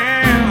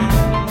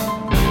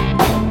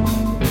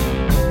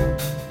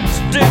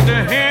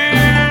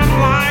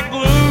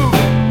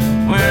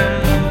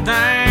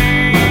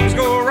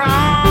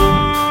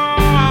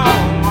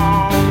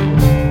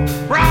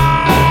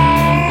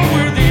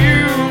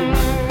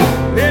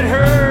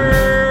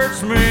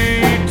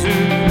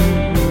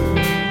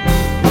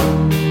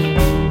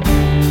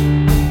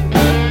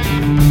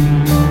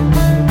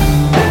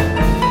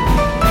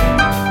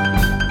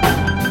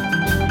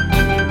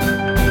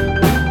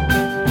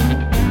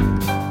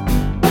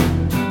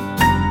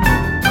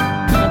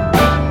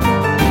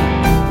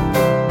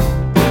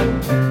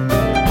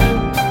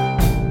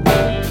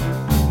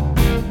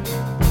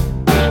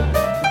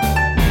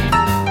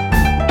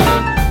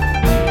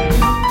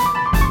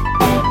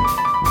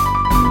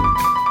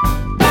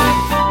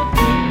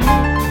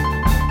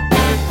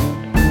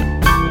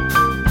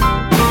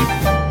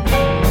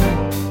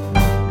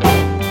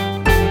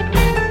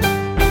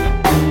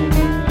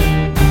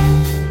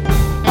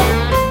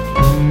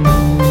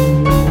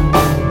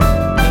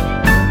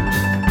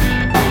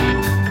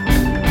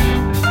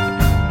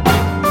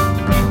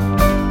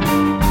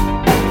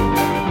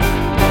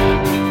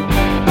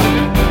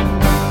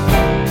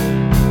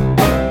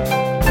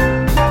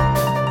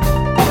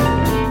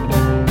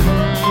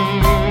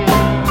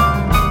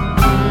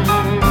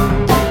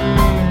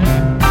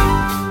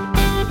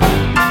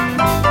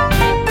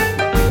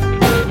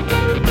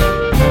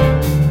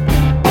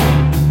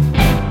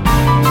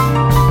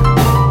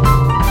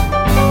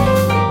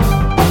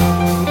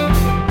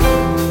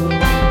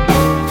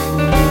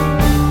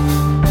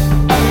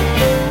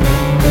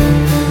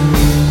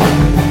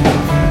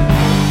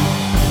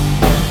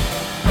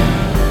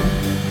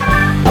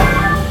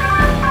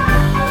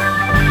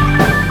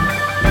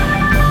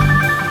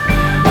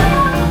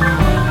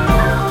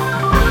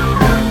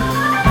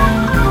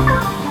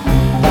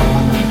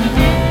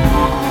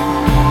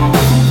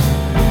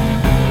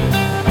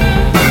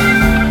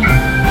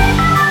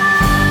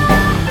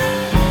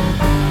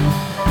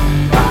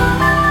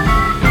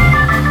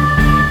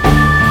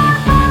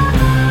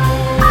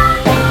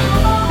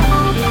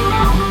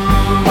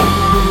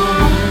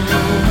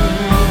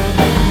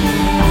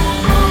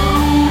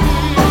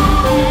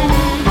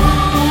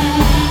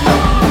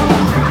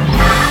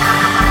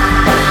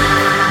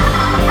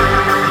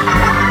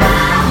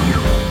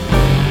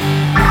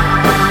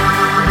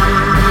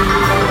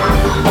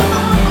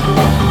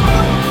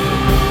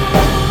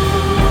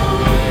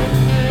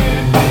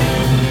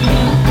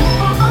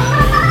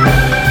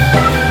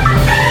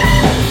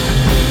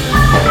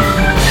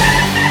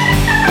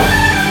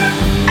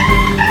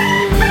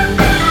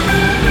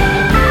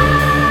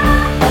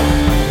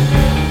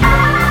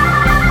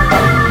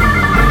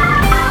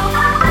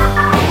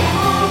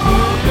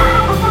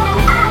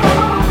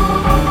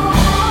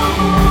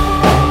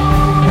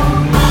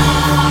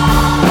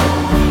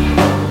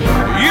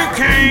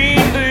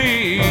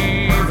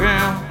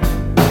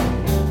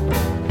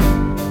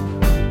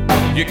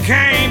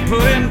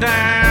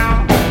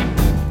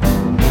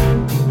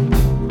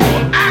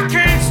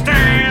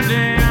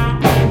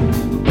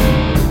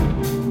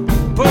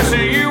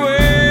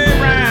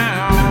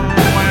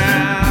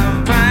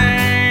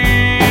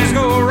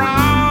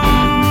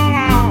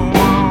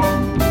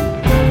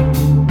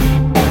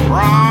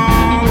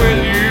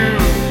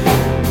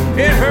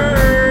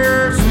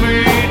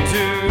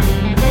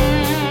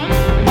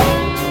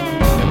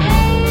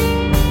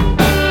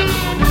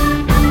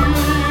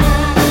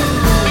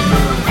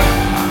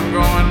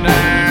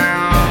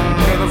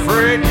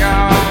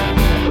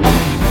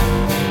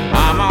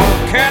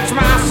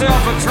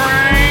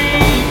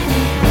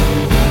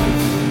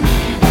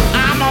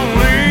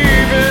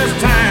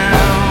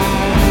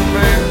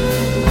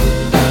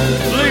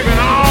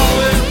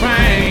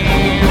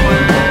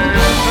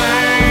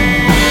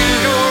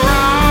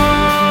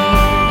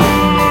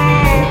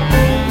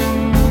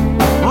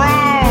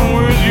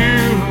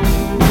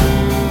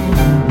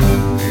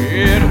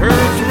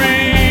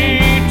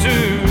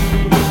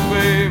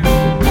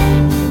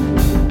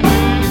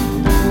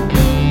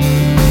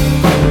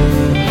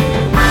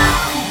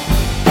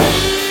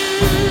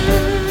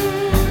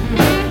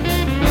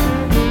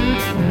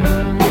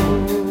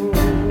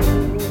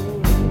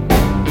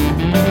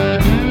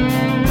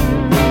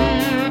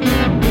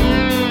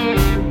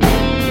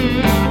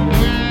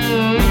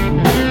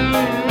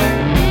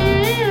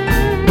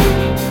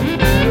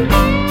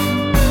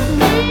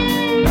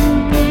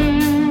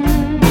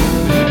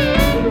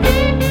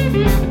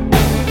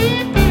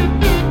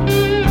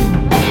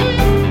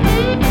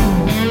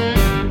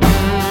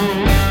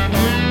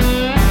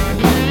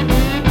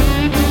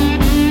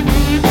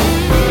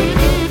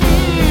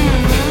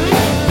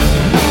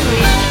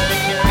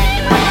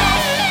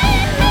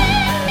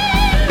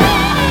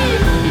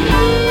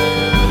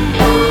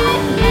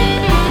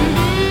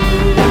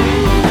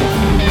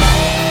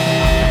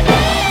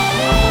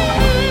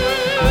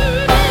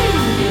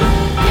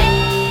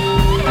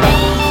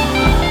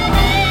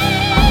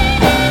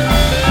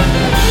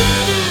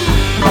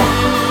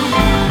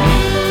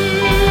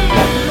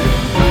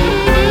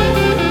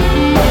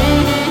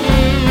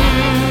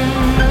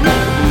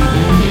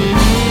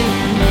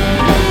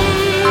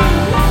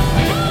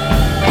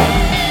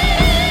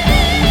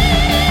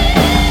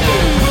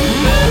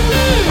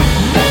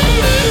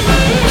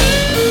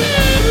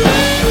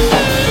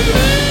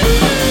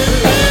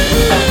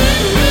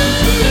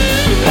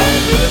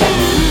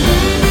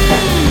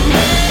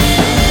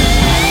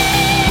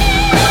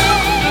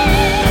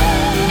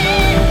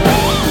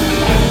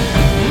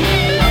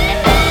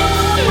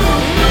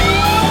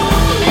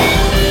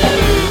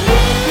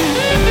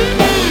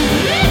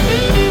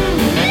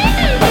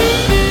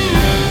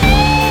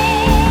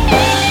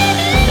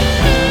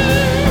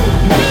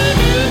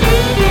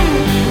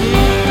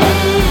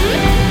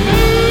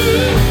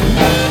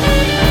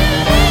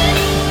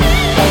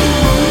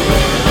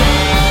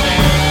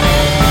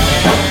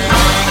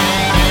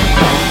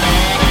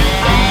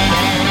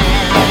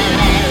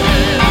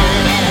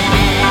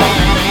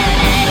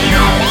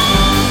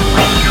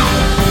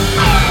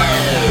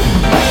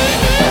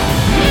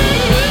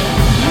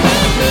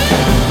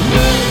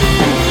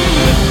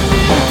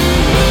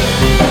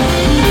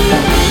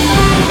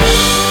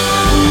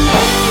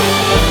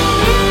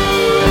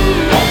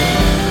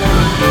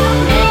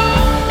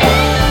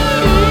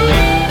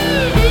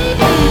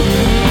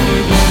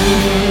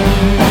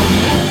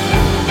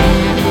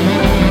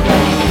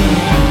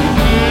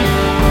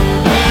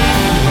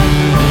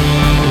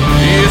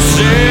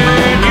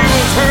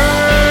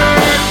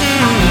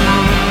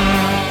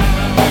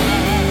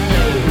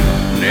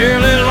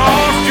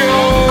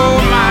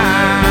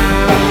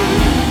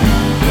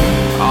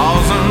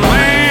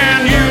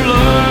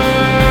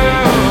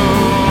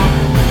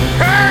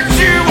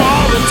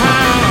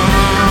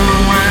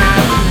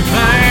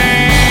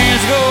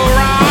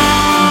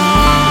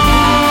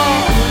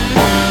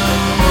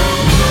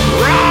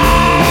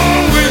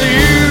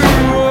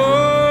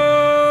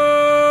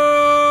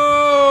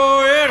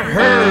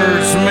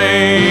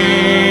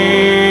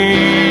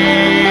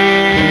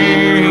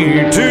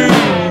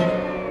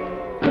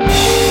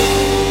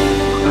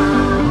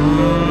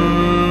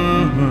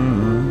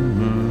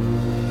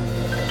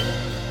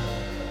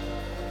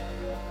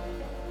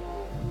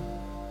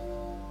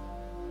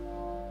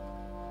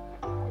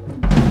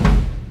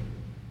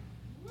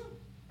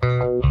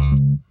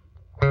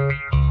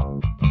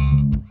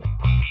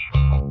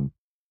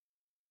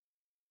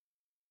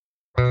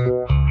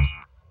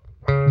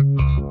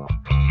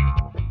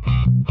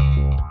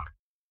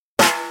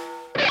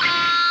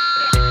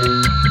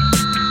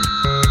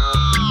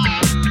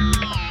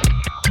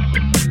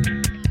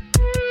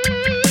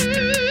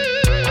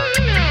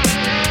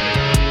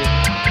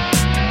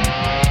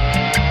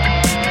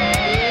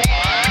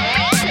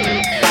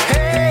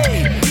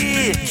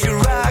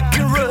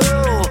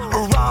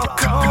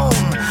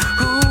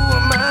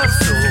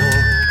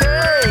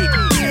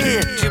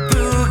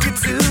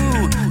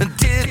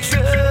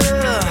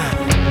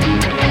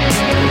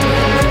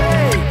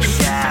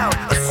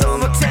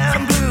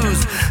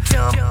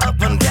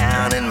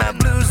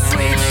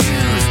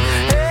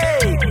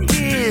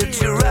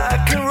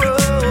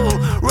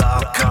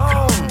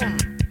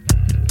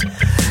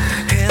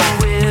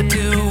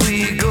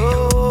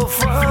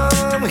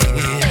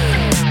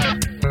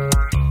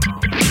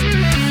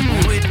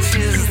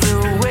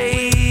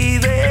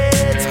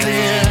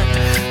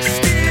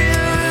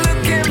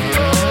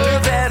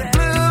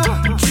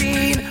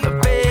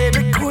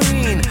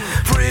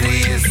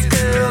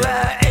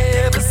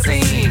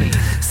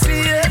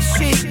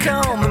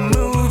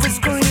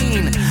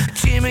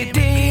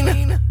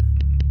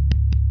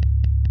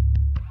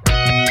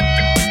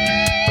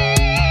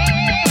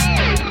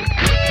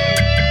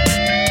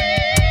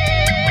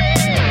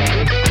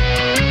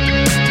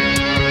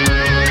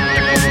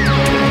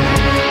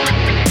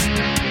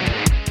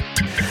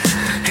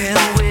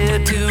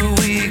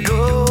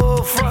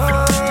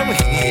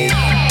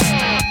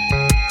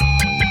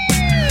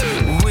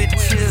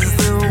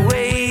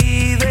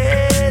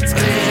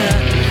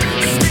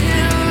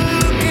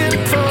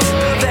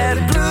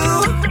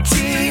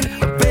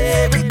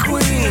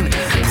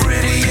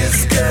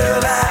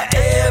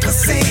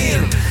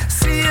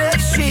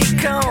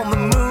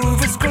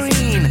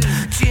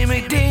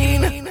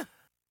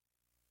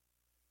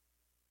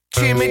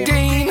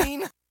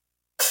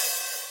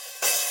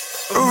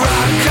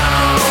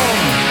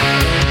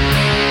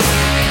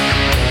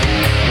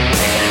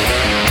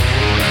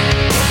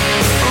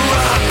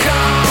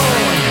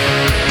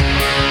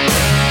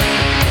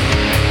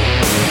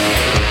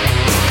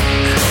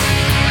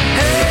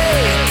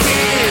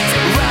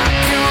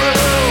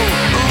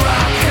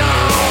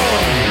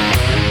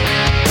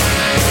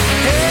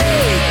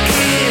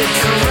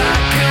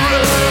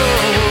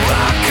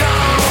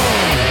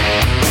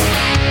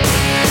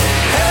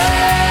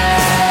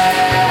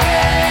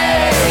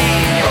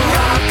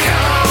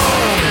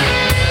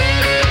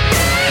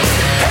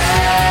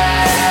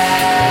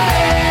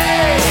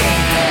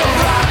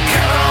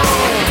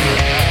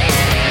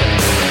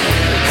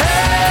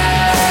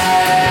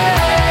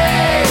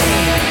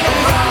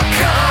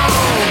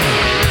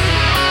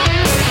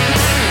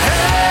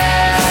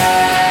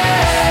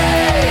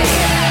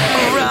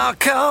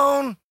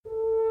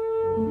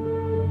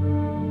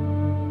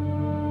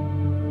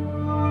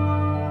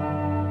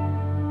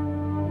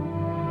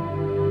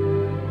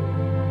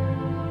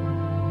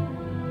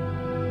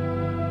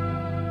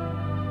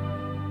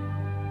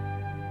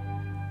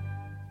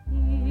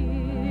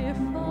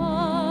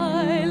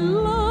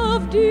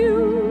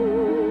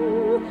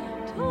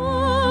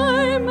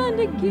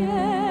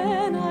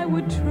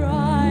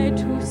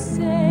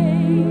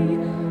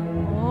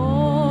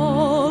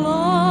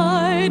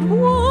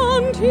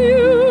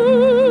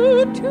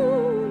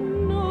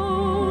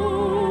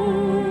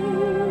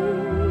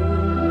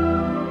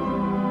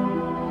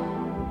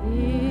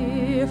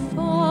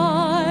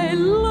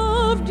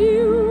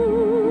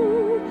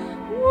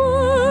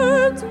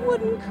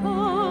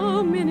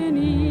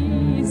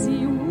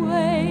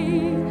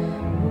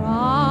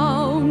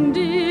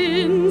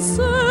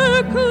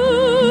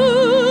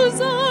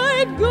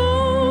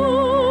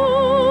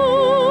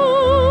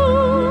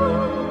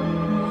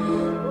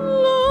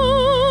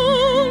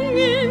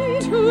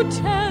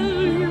tell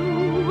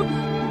you,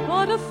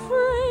 but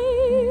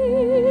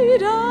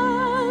afraid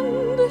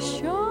and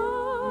shy.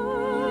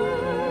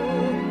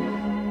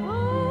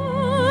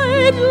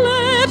 I'd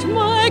let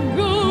my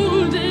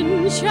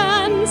golden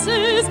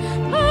chances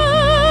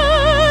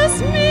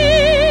pass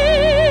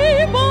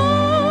me by.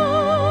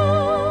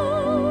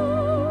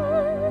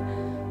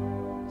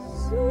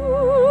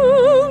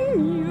 Soon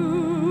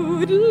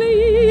you'd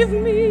leave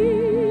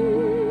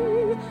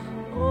me,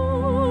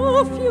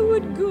 off you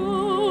would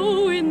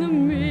go in the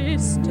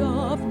mist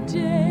of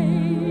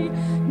day,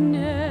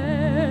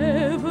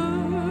 never,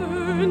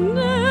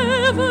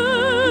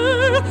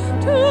 never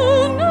to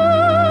know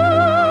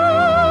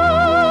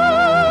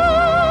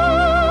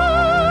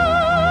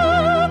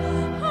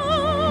how I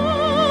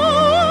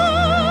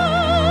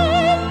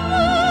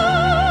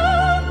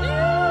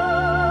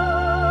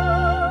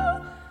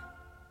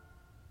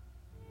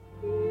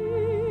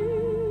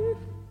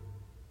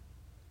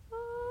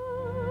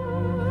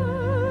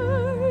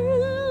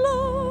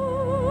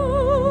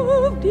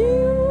loved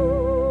you.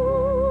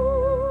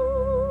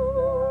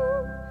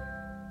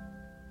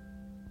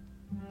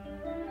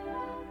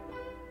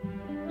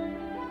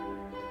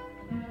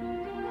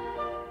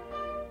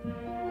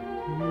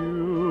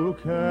 You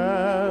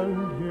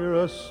can hear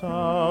a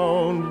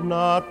sound,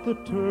 not the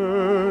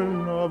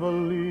turn of a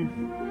leaf,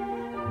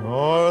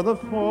 nor the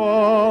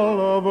fall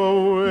of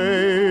a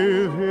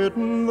wave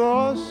hitting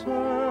the sand.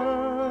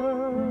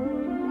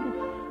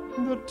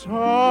 The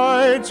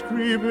tide's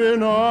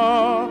creeping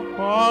up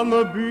on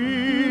the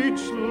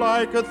beach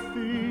like a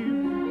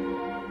thief,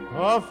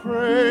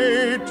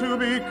 afraid to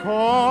be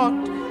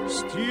caught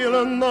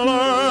stealing the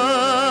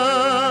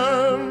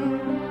land.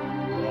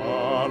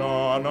 On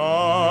a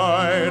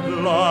night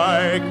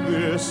like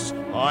this,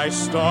 I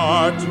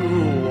start to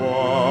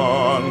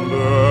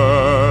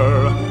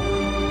wonder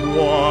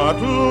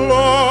what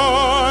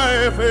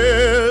life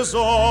is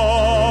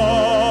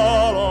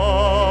all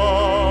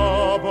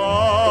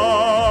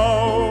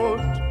about.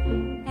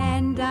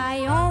 And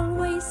I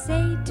always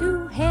say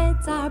 2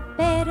 heads are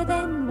better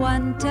than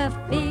one to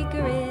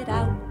figure it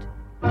out.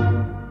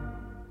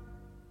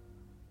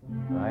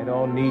 I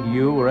don't need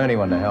you or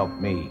anyone to help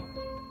me.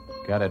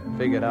 Got it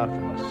figured out for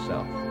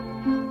myself.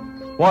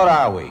 What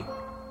are we?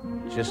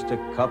 Just a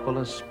couple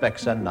of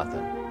specks of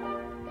nothing.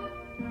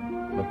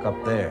 Look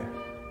up there.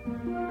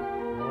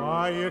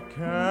 Why, you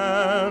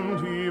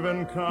can't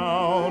even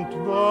count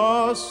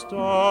the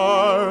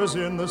stars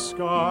in the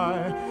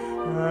sky,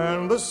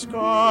 and the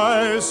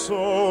sky's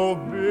so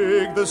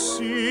big the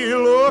sea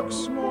looks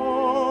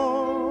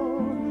small,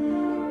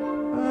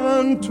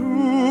 and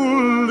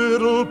 2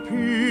 little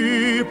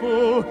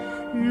people,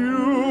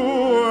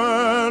 you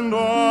and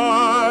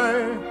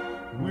I,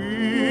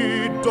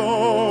 we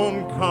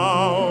don't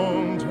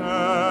count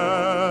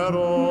at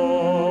all.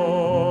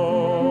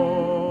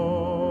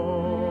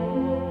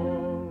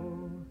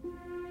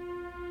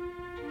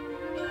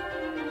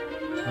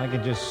 I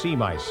can just see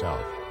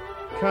myself,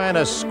 kind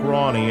of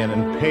scrawny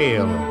and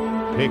pale,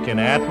 picking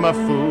at my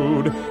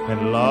food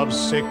and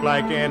lovesick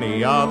like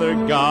any other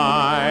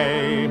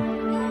guy.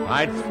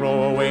 I'd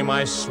throw away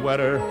my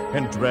sweater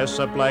and dress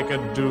up like a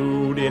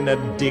dude in a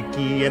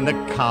dickie and a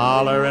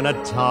collar and a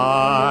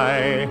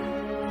tie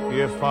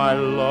if I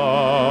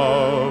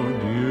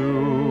loved you.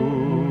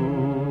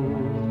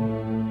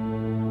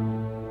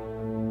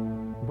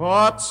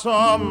 But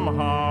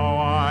somehow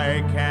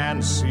I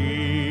can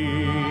see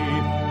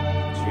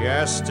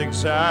just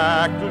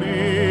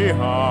exactly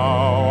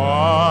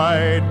how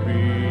I'd be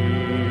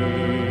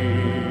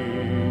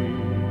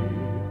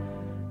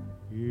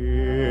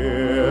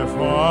if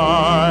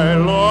I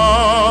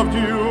loved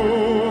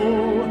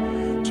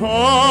you.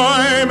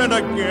 Time and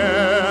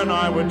again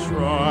I would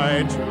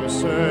try to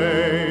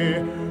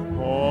say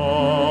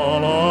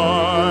all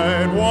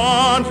I'd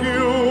want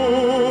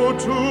you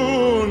to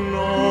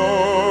know.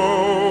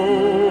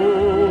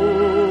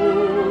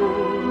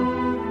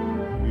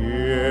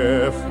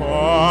 If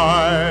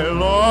I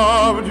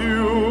loved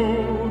you,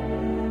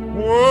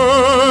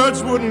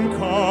 words wouldn't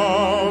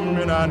come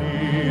in an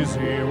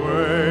easy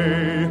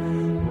way.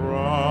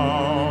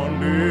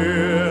 Round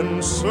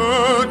in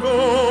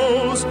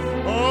circles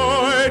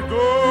I'd go,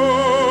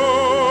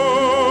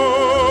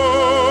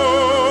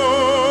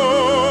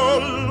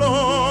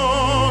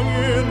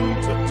 longing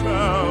to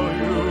tell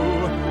you,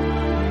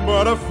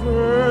 but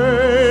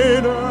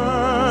afraid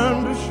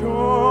and shy.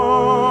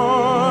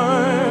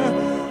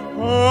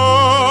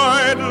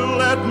 I'd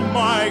let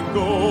my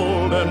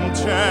golden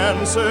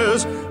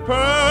chances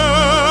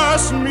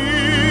pass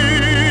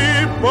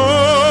me by.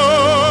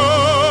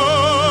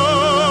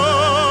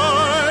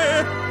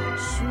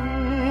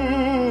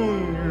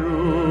 Soon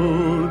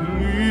you'd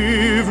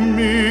leave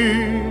me,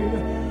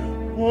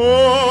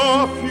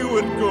 off you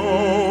would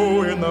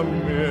go in the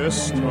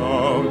mist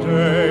of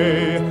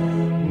day,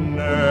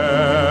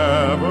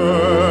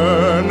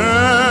 never,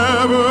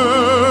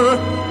 never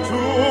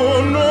to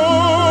know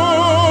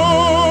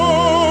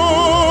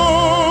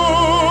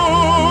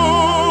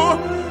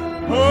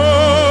how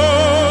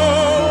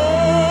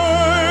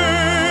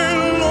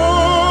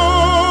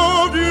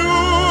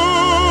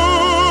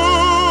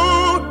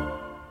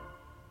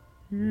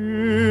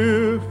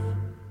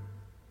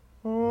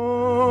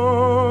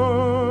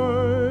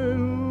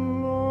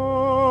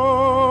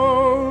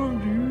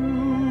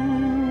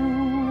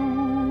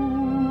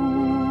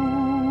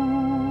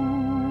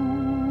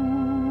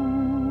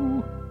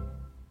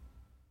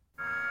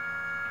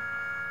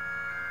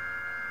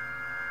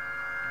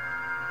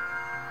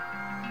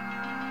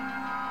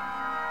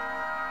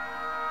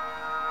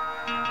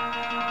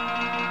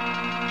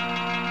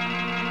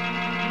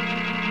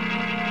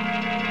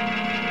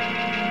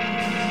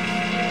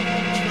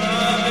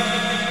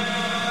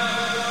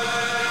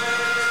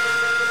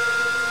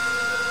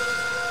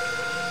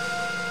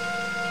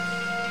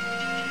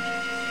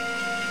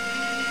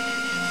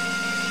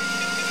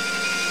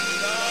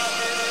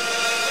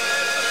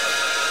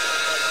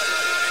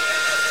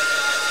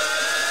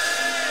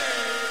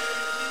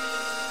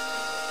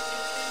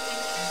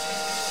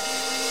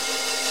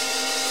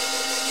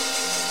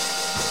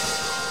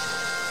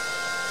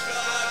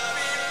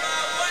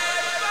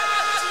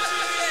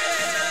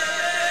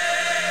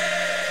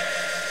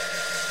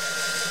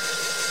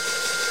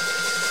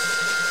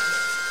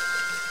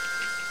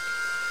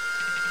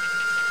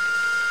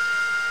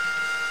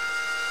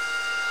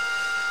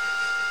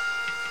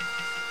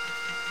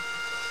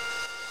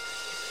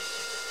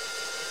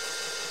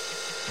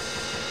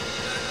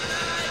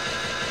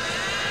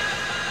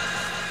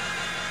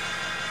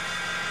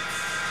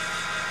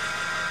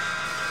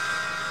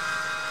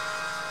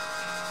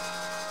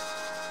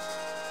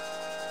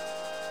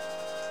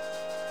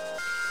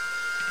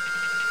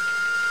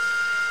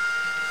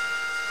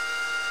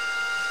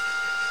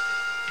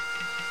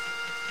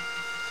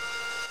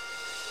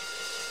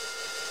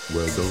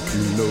Well, don't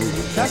you know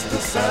that's the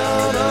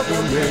sound of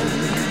the men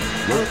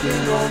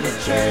working on the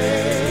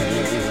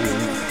chain?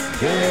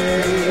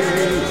 Yeah,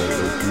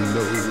 don't you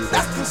know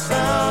that's the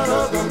sound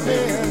of the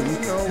men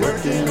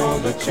working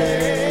on the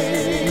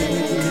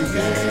chain?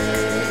 Yeah.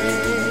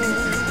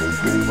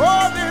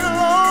 All day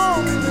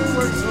long they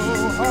work so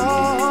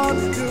hard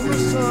till the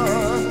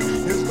sun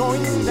is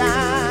going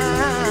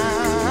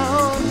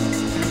down,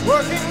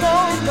 working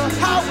on the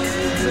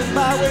highways and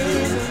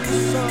byways,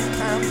 and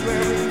sometimes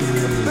wearing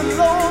the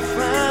low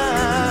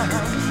frown.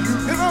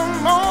 In the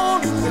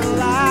morning they'll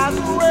lie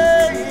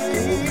away,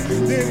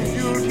 then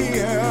you'll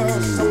hear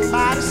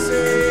somebody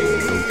say,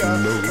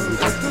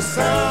 that's the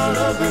sound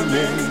of the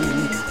men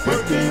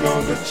working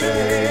on the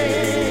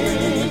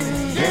chain.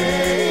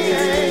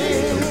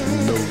 Yeah,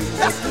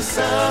 that's the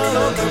sound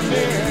of the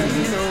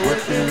men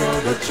working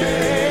on the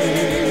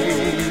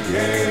chain.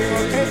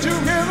 Yeah, can't you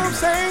hear them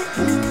sing?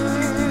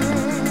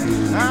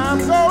 I'm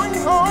going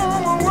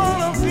home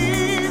one of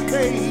these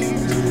days.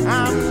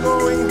 I'm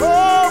going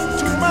home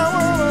to my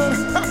woman,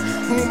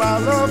 whom I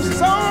love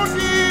so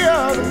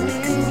dear.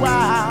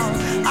 Meanwhile,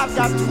 I've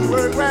got to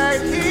work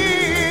right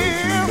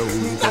here.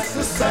 That's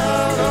the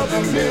sound of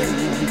the men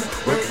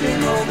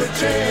working on the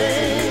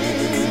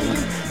chain.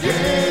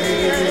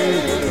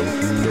 Yeah,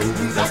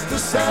 that's the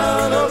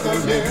sound of the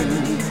men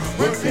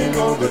working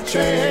on the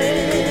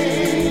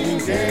chain.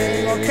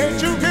 Yeah,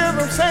 can't you hear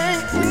them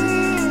sing?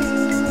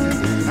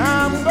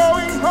 I'm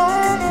going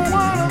home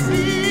one of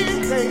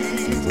these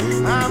days.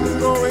 I'm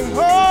going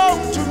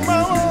home to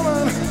my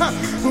woman,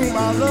 whom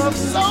I love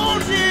so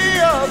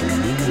dear.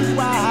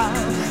 Meanwhile,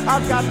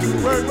 I've got to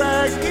work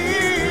right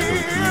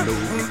here.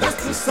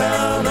 That's the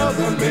sound of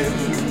the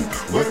men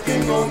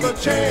working on the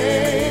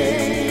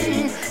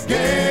chain.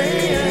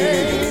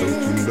 Yeah,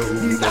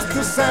 that's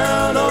the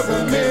sound of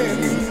the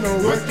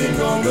men working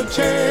on the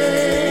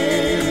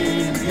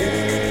chain.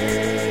 Yeah.